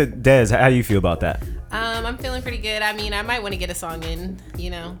 sounds good. Des, how do you feel about that? I'm feeling pretty good. I mean, I might want to get a song in,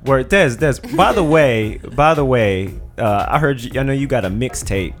 Where Des. By the way, I heard I know you got a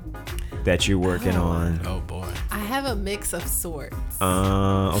mixtape that you're working on. Oh boy. I have a mix of sorts.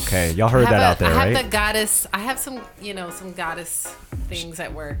 Okay, y'all heard that out there, I have right? the goddess. I have some goddess things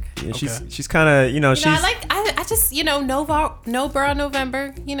at work. Yeah, she's kind of she's I just no bra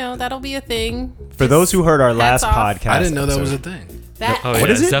November. That'll be a thing. for those who heard our last hats off. podcast. I didn't know that episode- was a thing. That, Oh, What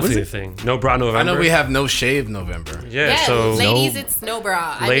yeah, is it's it? What definitely is a thing. No bra November. I know we have no shave November. Yeah, so ladies, it's no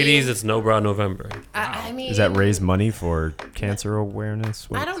bra. ladies, it's no bra November. I mean, Does that raise money for cancer awareness?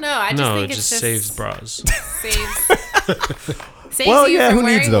 I don't know. I just No, think it it's just saves bras. saves Well, you yeah, from who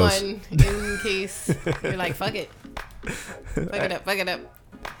needs wearing those? one in case you're like, fuck it, fuck it up.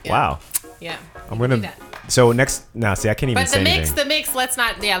 Yeah. Wow. Yeah. I'm you can do gonna. that. So next, see, I can't even But say anything. the mix. Let's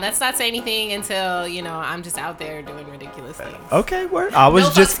not say anything until I'm just out there doing ridiculous things. Okay, word. I was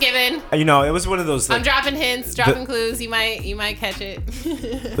No just, fucks given. it was one of those. I'm Like, dropping hints, dropping clues. You might catch it.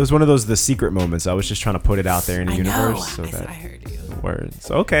 it was one of those the secret moments. I was just trying to put it out there in the universe. So that I heard you. words.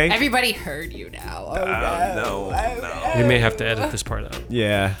 Okay. Everybody heard you now. Oh, no. We may have to edit this part out.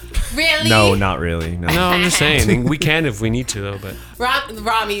 Yeah. Really? No, not really. No. No, I'm just saying we can if we need to though. But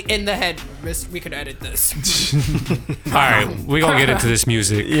Rami in the head. We could edit this. all right, we're gonna get into this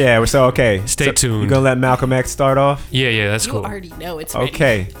music. Yeah. So okay. Stay So, tuned. You gonna let Malcolm X start off? Yeah, that's You cool. already know it's ready.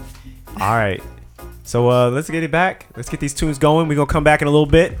 Okay. All right. So let's get it back. Let's get these tunes going. We're gonna come back in a little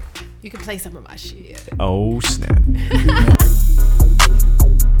bit. You can play some of my shit. Oh snap.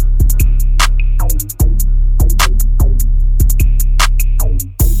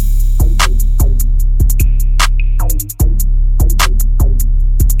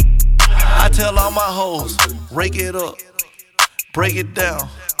 I tell all my hoes, rake it up, break it down,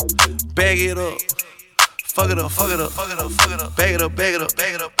 bag it up, fuck it up, fuck it up, fuck it up, fuck it up, bag it up, bag it up,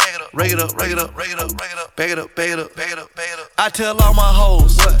 bag it up, bag it up, rake it up, rake it up, rake it up, rake it up, bag it up, bag it up, bag it up, bag it up. I tell all my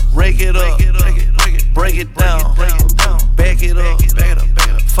hoes, rake it up, break it down, bag it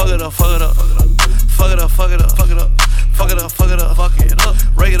up, fuck it up, fuck it up, fuck it up, fuck it up, fuck it up. Fuck it up, fuck it up, fuck it up.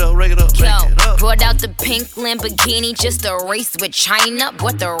 Rake it up, rake it up, rake Yo, it up. brought out the pink Lamborghini just a race with China.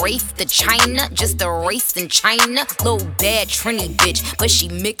 Bought the Wraith to China, just a race in China. Little bad Trini bitch, but she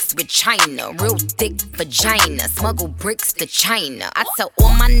mixed with China. Real thick vagina, smuggle bricks to China. I tell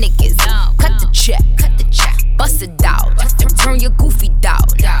all my niggas, cut the check, bust it out, turn your goofy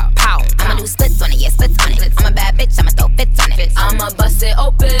dog. Pow, I'ma do splits on it, yeah, splits on it. I'm a bad bitch, I'ma throw fits on it. I'ma bust it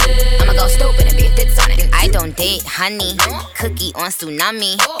open, I'ma go stupid and be a fits on it. I don't date honey, cookie on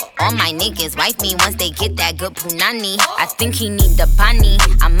tsunami. All my niggas wife me once they get that good punani. I think he need the bunny,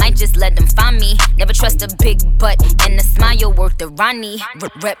 I might just let them find me. Never trust a big butt and a smile worth the Ronnie.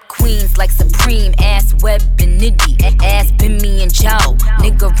 Rep queens like Supreme, ass web and nitty. Ass been me and Joe,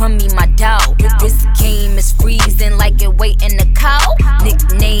 nigga run me my dough. This game is freezing like it waiting to cow.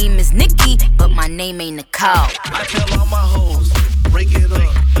 Nickname is Nikki, but my name ain't Nicole. I tell all my hoes, break it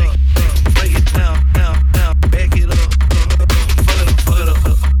up, break it down, back it up, fuck it up, fuck it up,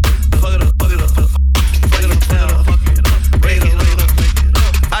 fuck it up, fuck it up, fuck it up, down, break it up.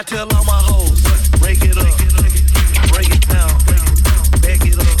 I tell all my hoes, break it up, break it down, back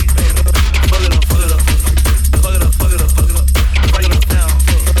it up, fuck it up, fuck it up, fuck it up, fuck it up, fuck it up, break it up down,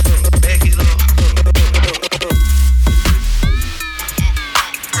 back it up.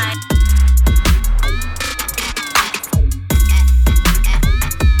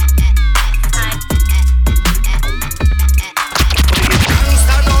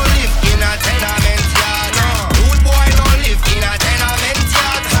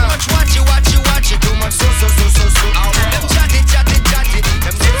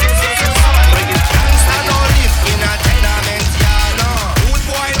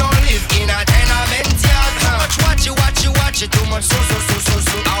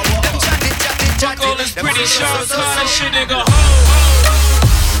 Pretty sharp, kind of shit, nigga.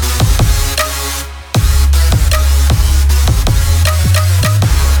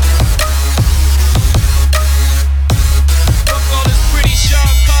 Fuck all this pretty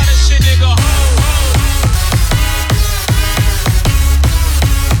sharp, kind of shit, nigga.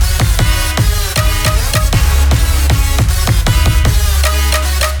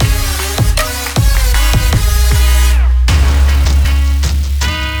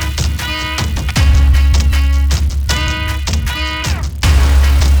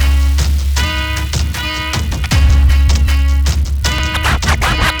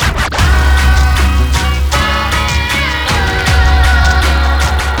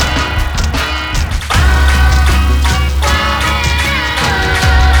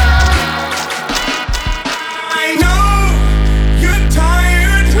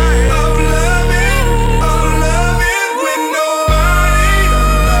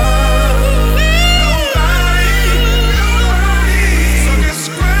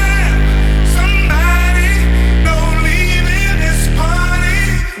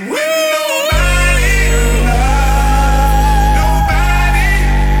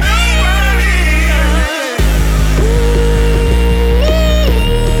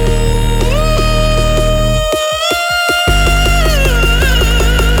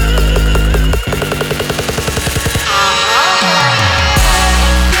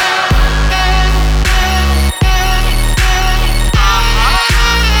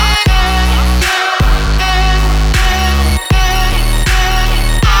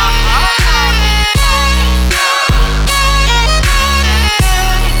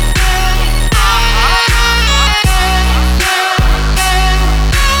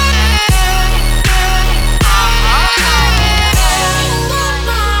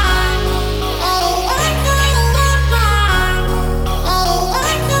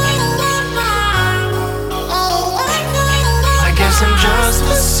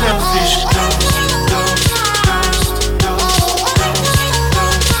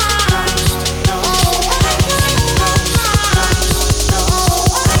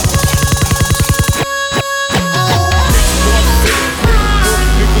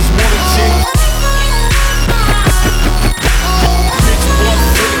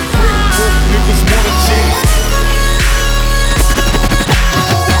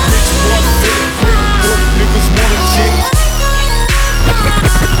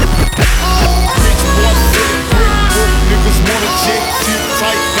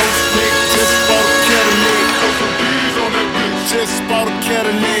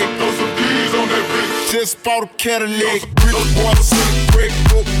 Just bought a Cadillac, rich boy, city brick,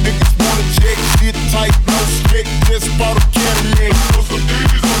 broke niggas wanna check, shit tight, no stick. Just bought a Cadillac, throw some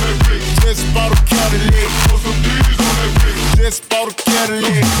D's on that bitch. Just bought a Cadillac, throw some D's on that bitch. Just bought a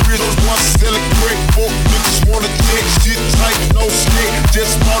Cadillac, rich boy, selling brick, broke niggas wanna check, shit tight, no stick.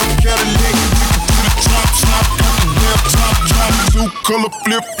 Just bought a Cadillac, to the top, top, got the damn top, drop, two color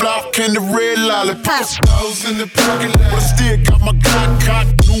flip flop, candy red lollipop. Dollars in the parking lot, but I still got my Glock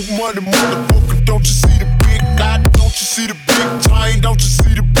cocked, new money, motherfucker. Don't you see the big dot? Don't you see the big chain? Don't you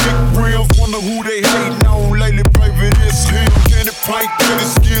see the big rims? Wonder who they hating on lately, baby. This him. Candy pint, candy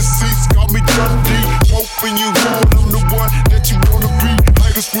skin seats, got me Dundee. Open your hood, I'm the one that you wanna be.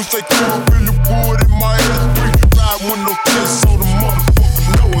 Haters wish they could really wood in my S3. Ride with no tests, so the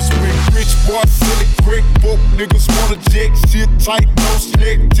motherfucker know it's me. Rich boy, silly, brick book, niggas wanna jack. Shit tight, no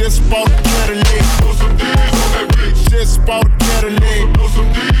slick. Just bought a Cadillac. Throw some D's on that bitch. Just bought a Cadillac. Throw some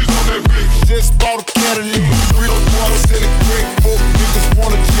D's on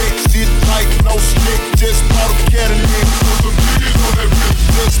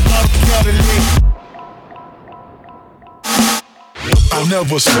I'll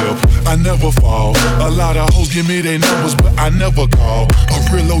never slip, I never fall. A lot of hoes give me their numbers, but I never call. A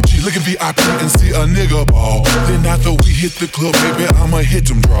real OG, look at VIP and see a nigga ball. Then after we hit the club, baby, I'ma hit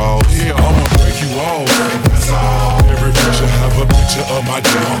them draws. Yeah, I'ma break you off, that's all. Every picture have a picture of my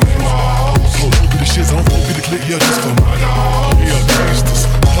dick on the wall. So look at the shits, I'm gonna be the clip, yeah, just for my dog. We are gangsters,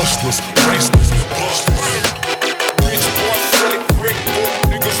 hustlers, wanksters, busters. Rich boy, selling brick,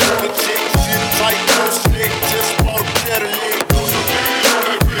 niggas wanna check shit tight, no slick, just bought a Cadillac.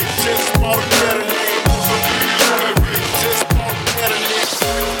 Just bought a Cadillac. Just bought a Cadillac.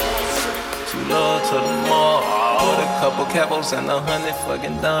 Too low to the mall. With a couple capos and 100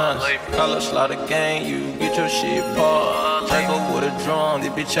 fucking dimes. Call up Slaughter Gang, you get your shit paused. Draco with a drum, this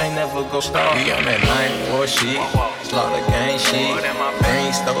bitch ain't never go stop. We on that 9-4 shit, Slaughter Gang shit,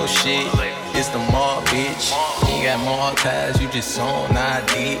 Brain Store shit. It's the mall, bitch. You got more ties, you just on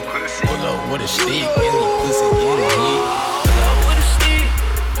ID. Pull up with a stick, and the pussy get a hit.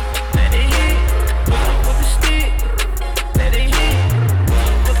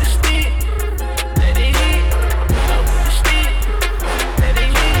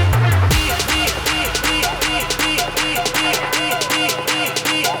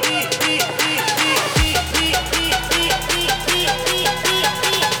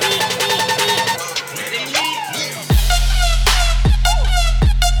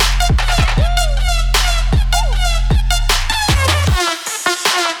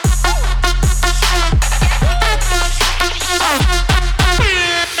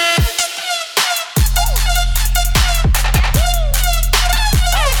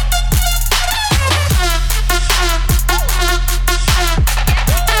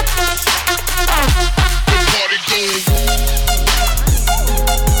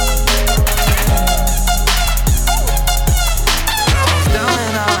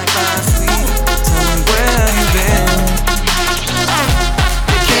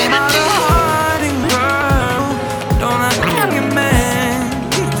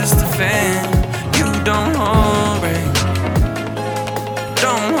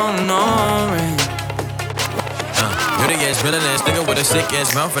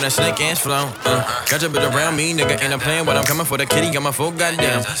 Mouth for that snake ass flow. Got your bitch around me, nigga. Ain't I'm playing what I'm coming for the kitty. Got my full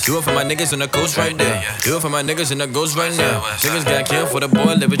goddamn. Do it for my niggas in the coast right there. Do it for my niggas in the ghost right now. Niggas got killed for the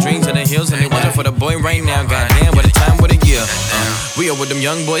boy, living dreams in the hills, and they watching for the boy right now. Goddamn, what a time, what a year. We are what them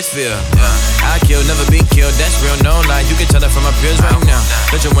young boys feel. I kill, never be killed. That's real, no lie. You can tell it from my peers right now.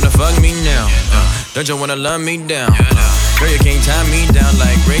 Don't you wanna fuck me now? Don't you wanna love me down? Girl, you can't tie me down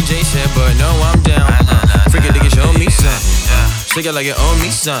like Ray J said, but no, I'm down. Freaking nigga, show me something. Shake it like you owe me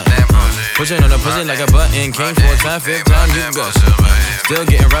something. Pushing on the pussy like a button. Came 4 times, 5th time, you go. Still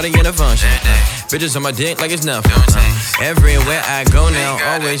getting rowdy in the function. Bitches on my dick like it's nothing. Everywhere I go now,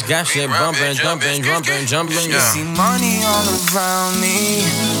 always got shit bumping, jumping, jumping, jumping. You see money all around me.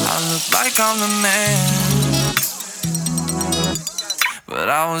 I look like I'm the man. But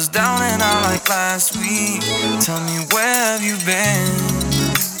I was down and out like last week. Tell me, where have you been?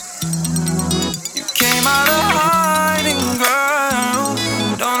 You came out of hiding, girl.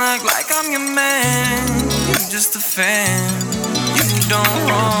 Don't act like I'm your man. You're just a fan. You don't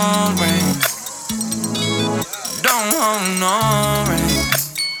hold rain. Don't hold no rain.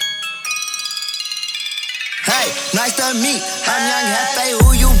 Hey, nice to meet. I'm Young Hefe,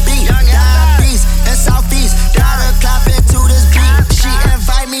 who you be? Down Beast in Southeast. Gotta clap into this beat. She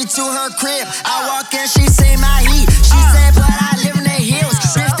invite me to her crib. I walk in, she see my heat. She said, but I live in the hills.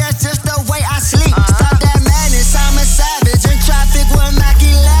 Bitch, that's just the way I sleep. Stop that madness, I'm a savage. In traffic with Mac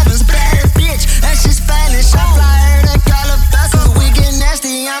 11s. Bad bitch, and she's Spanish. I fly her to Calabasas. We get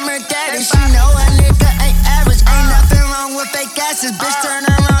nasty, I'm her daddy. She know a nigga ain't average. Ain't nothing wrong with fake asses. Bitch, turn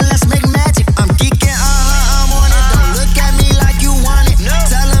around, let's make magic. I'm geeking on her, I'm on it. Don't look at me like you want it.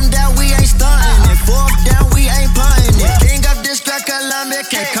 Tell them that we ain't stunting. If 4th down, we ain't punting it. King of District Columbia,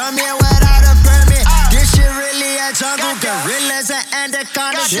 can't come here without a permit. This shit really a jungle, gorillas and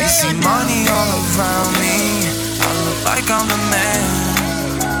anacondas. You see money all around me. I look like I'm the man.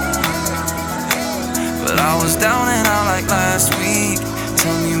 But I was down and out like last week.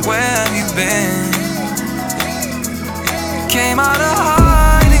 Tell me, where have you been? Came out of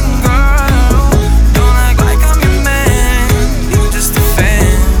hiding, girl. Don't act like I'm your man. You're just a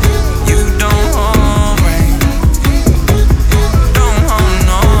fan. You don't hold rain. Don't hold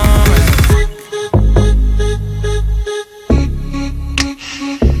no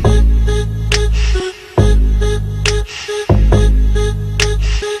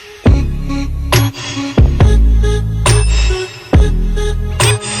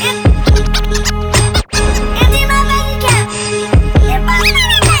Empty my bank account.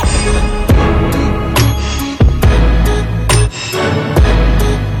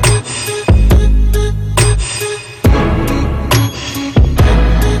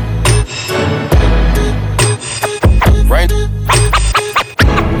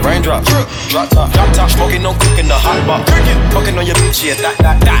 shit.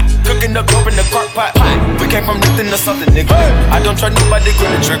 Cooking up dope in the crock pot. We came from nothing to something, nigga. I don't try nobody,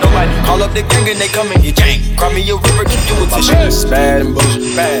 grip the trigger. Call up the gang and they come and get janked. Cry me a river, keep you a tissue. It's bad and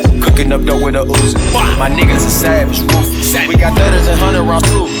bullshit, bad. Cooking up dope with a Uzi. My niggas are savage, ruthless. We got 30s and 100 rounds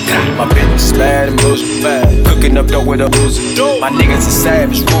too. My business is bad and bullshit, bad. Cooking up dope with a Uzi. My niggas are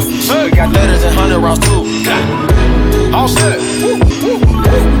savage, ruthless. We got 30s and 100 rounds too. All set.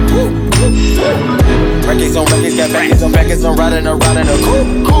 Records on records, got backers on backers. I'm riding around in a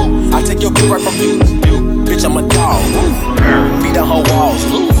coupe. I take your bitch right from you. Bitch, I'm a dog. Beat down her walls.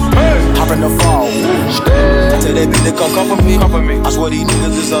 Hop in the fall. Tell that bitch to come for me. I swear these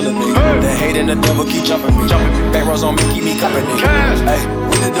niggas is under me. The hate and the devil keep jumping me. Back rows on me, keep me company. Hey,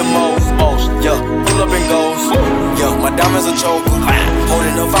 we did the most. Yeah, pull up and goes. Yeah, my diamonds a choker.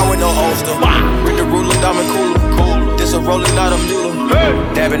 Holding the fire with no holster. Read the ruler, diamond cooler. This a rolling, not a mule.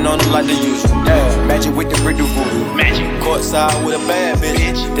 Dabbing on them like the usual. Magic with the brick do voodoo. Magic. Courtside with a bad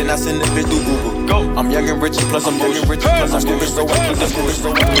bitch. Then I send the bitch through Google. Go. I'm young and rich, plus I'm young and rich, plus I'm moving so well.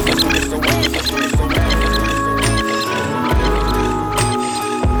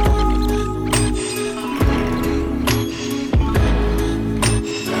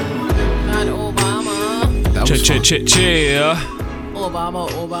 Not Obama.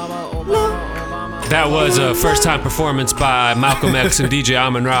 Obama. That was a first-time performance by Malcolm X and DJ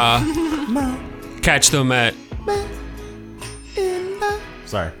Amon Ra. Catch them at...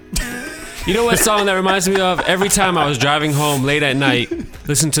 Sorry. You know what song that reminds me of? Every time I was driving home late at night,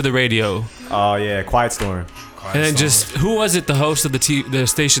 listen to the radio. Oh yeah, Quiet Storm. And then just, who was it, the host of the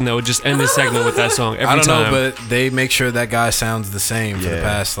station that would just end this segment with that song every time? I don't know, but they make sure that guy sounds the same for the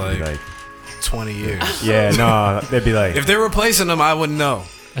past like 20 years. Yeah, no, they'd be like... If they're replacing him, I wouldn't know.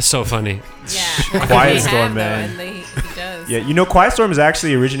 That's so funny. Yeah. Quiet Storm, man. He does. Yeah, you know, Quiet Storm is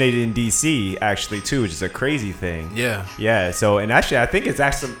actually originated in DC, actually, too, which is a crazy thing. Yeah. Yeah, so, and actually, I think it's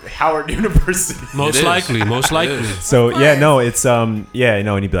actually Howard University. Most likely. So, yeah, no, it's, and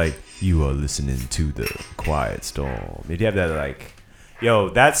he'd be like, you are listening to the Quiet Storm. He'd have that, like, yo,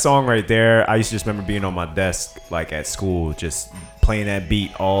 that song right there, I used to just remember being on my desk, like, at school, just playing that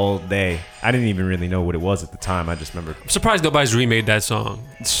beat all day. I didn't even really know what it was at the time. I just remember. I'm surprised nobody's remade that song.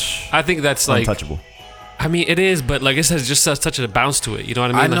 I think that's like untouchable. I mean, it is, but like it has just such a bounce to it. You know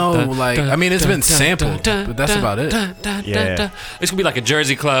what I mean? I know, I mean, it's been sampled, but that's about it. Yeah. It's gonna be like a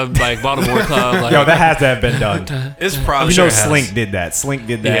Jersey club, like Baltimore club. Like, yo, that has to have been done. It's probably. You know, Slink did that. Slink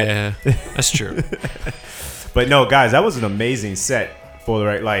did that. Yeah, that's true. But no, guys, that was an amazing set for the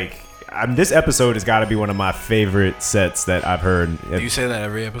right. Like, this episode has got to be one of my favorite sets that I've heard. Do you say that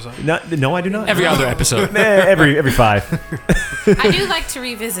every episode? No, I do not. Every other episode. every 5. I do like to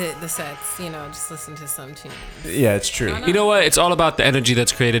revisit the sets, just listen to some tunes. Yeah, it's true. You know what? It's all about the energy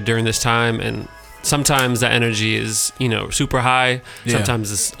that's created during this time, and sometimes that energy is, super high. Yeah.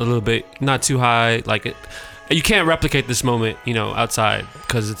 Sometimes it's a little bit not too high. Like it, you can't replicate this moment, outside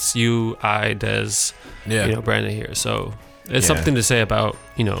because it's you, I, Des, Brandon here. So it's something to say about,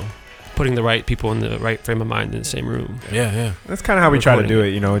 putting the right people in the right frame of mind in the same room. Yeah. That's kind of how we try to do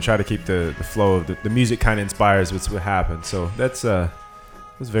it, We try to keep the flow of the music kind of inspires what's what happens. So that's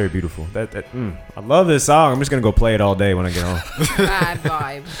very beautiful. I love this song. I'm just gonna go play it all day when I get home. Bad vibe.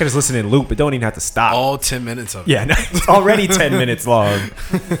 I can just listen in loop, but don't even have to stop. All 10 minutes of it. Yeah, it's already 10 minutes long.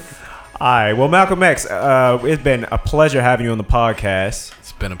 All right. Well, Malcolm X, it's been a pleasure having you on the podcast.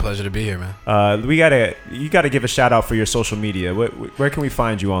 It's been a pleasure to be here, man. You gotta give a shout out for your social media. Where can we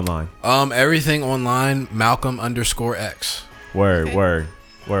find you online? Everything online, Malcolm_X. Word.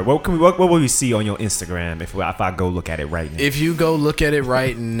 What will we see on your Instagram if I go look at it right now? If you go look at it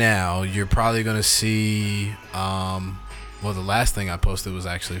right now, you're probably gonna see. The last thing I posted was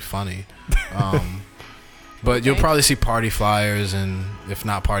actually funny. But you'll probably see party flyers, and if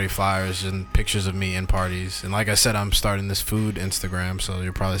not party flyers, and pictures of me in parties. And like I said, I'm starting this food Instagram, so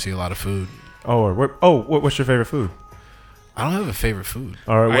you'll probably see a lot of food. What's your favorite food? I don't have a favorite food.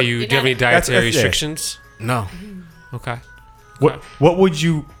 Or do you have any dietary restrictions? No. Okay. What would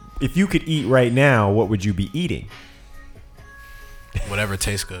you, if you could eat right now, what would you be eating? Whatever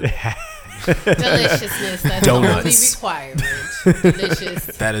tastes good. Deliciousness. That's Donuts. the only requirement.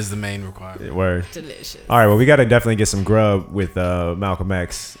 Delicious. That is the main requirement. Word. Delicious. All right. Well, we got to definitely get some grub with Malcolm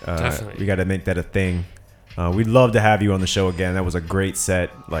X. Definitely. We got to make that a thing. We'd love to have you on the show again. That was a great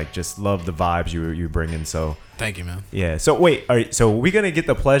set. Like, just love the vibes you were bringing. So thank you, man. Yeah. So wait. All right. So we're gonna get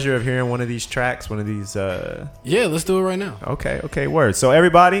the pleasure of hearing one of these tracks. One of these. Yeah. Let's do it right now. Okay. Word. So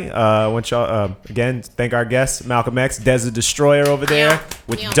everybody, I want y'all again thank our guest Malcolm X, Desert Destroyer over there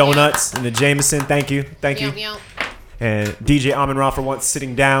with the donuts and the Jameson. Thank you. And DJ Amon Ra for once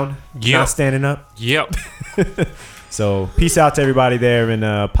sitting down, not standing up. Yep. So peace out to everybody there in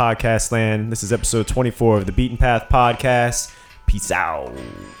podcast land. This is episode 24 of the Beaten Path Podcast. Peace out.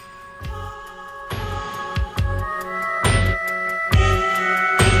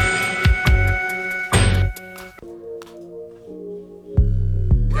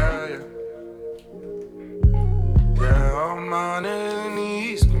 On his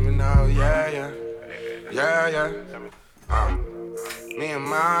knees, screaming out, yeah. Me and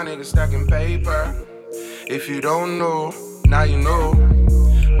my niggas stacking paper. If you don't know, now you know.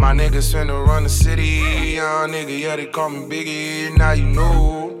 My niggas finna run the city, young nigga, yeah, they call me Biggie. Now you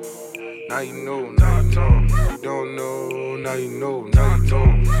know. Now you know, now you know. You don't know, now you know, now you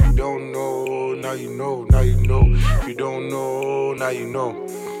know. You don't know, now you know, now you know. If you don't know, now you know.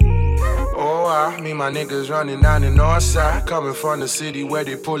 Oh, me, my niggas running down the north side. Coming from the city where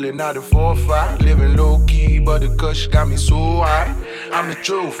they pulling out the 4-5. Living low key, but the kush got me so high. I'm the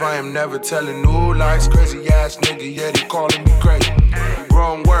truth, I am never telling no lies. Crazy ass nigga, yeah, they calling me crazy.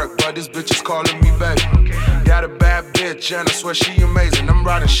 Wrong work, but this bitch is calling me baby. Got a bad bitch, and I swear she amazing. I'm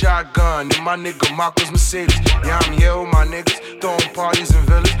riding shotgun in my nigga Marcos Mercedes. Yeah, I'm here with my niggas, throwing parties in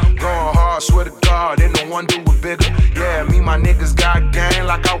villas. Going hard, swear to God, ain't no one do it bigger. Yeah, me, my niggas got gang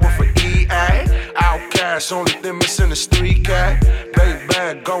like I work for EA. Outcast, only thing missing the street cat.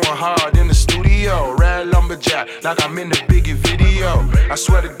 Baby, going hard in the studio. Red lumberjack, like I'm in the Biggie video. I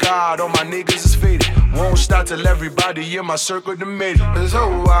swear to God, all my niggas is faded. Won't stop till everybody in my circle to made it. Cause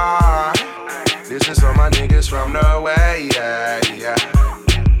oh, this is all my niggas from the way, yeah.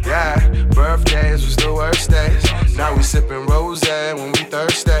 Birthdays was the worst days. Now we sippin' rosé when we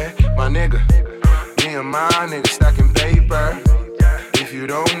thirsty. My nigga, me and my niggas stacking paper. If you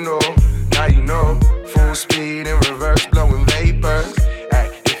don't know, now you know. Full speed in reverse, blowing vapors.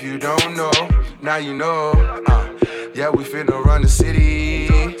 Ay, if you don't know, now you know. Yeah, we finna run the city.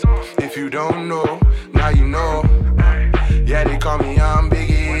 If you don't know, now you know. Yeah, they call me Young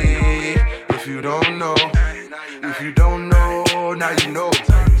Biggie. If you don't know, if you don't know, now you know.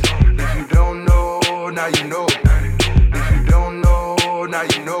 If you don't know, now you know. If you don't know, now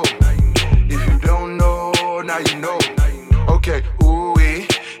you know. If you don't know, now you know. Okay, ooh-wee,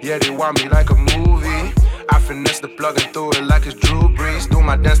 yeah, they want me like a movie. I finesse the plug and throw it like it's Drew Brees. Do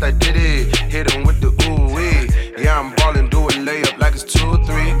my dance like did it, hit him with the ooh-wee. Yeah, I'm ballin', do a layup like it's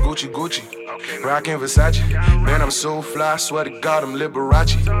 2-3. Gucci, rockin' Versace. Man, I'm so fly, swear to God, I'm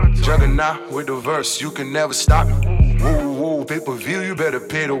Liberace. Juggernaut with the verse, you can never stop me. Woo, pay-per-view, you better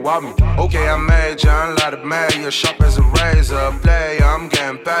pay to watch me. Okay, I'm mad, John, lot of mad, you're sharp as a razor. Play, I'm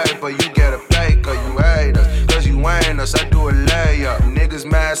getting paid, but you get a pay, cause you hate us. Cause you ain't us, I do a layup. Niggas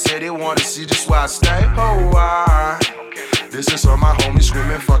mad, say they wanna see just why I stay. Oh, this is all my homies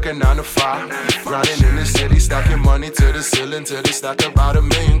screaming fucking 9 to 5. Grinding in the city, stacking money to the ceiling till they stack about $1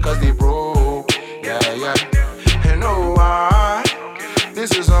 million cause they broke. Yeah. And oh,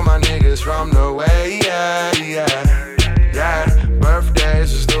 this is all my niggas from the way, yeah.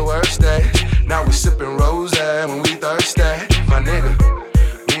 Birthdays is the worst days. Now we sippin' rosé when we thirsty. My nigga,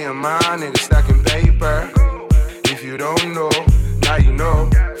 me and my niggas stacking paper. If you don't know, now you know.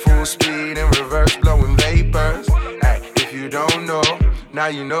 Full speed in reverse, blowing vapors. Ay, if you don't know, now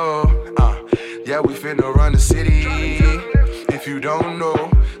you know. Yeah, we finna run the city. If you don't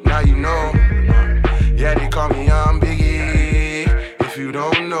know, now you know. Yeah, they call me Young Biggie. If you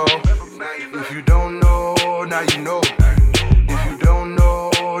don't know, if you don't know, now you know. If you don't know,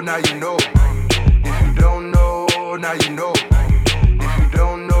 now you know. If you don't know, now you know. If you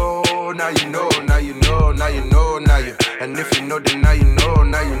don't know, now you know. Now you know, now you know, now you. And if you know, then now you know,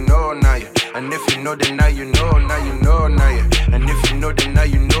 now you know, now you. And if you know, then now you know, now you know, now you. And if you know, then now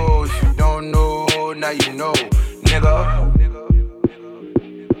you know. If you don't know, now you know, nigga.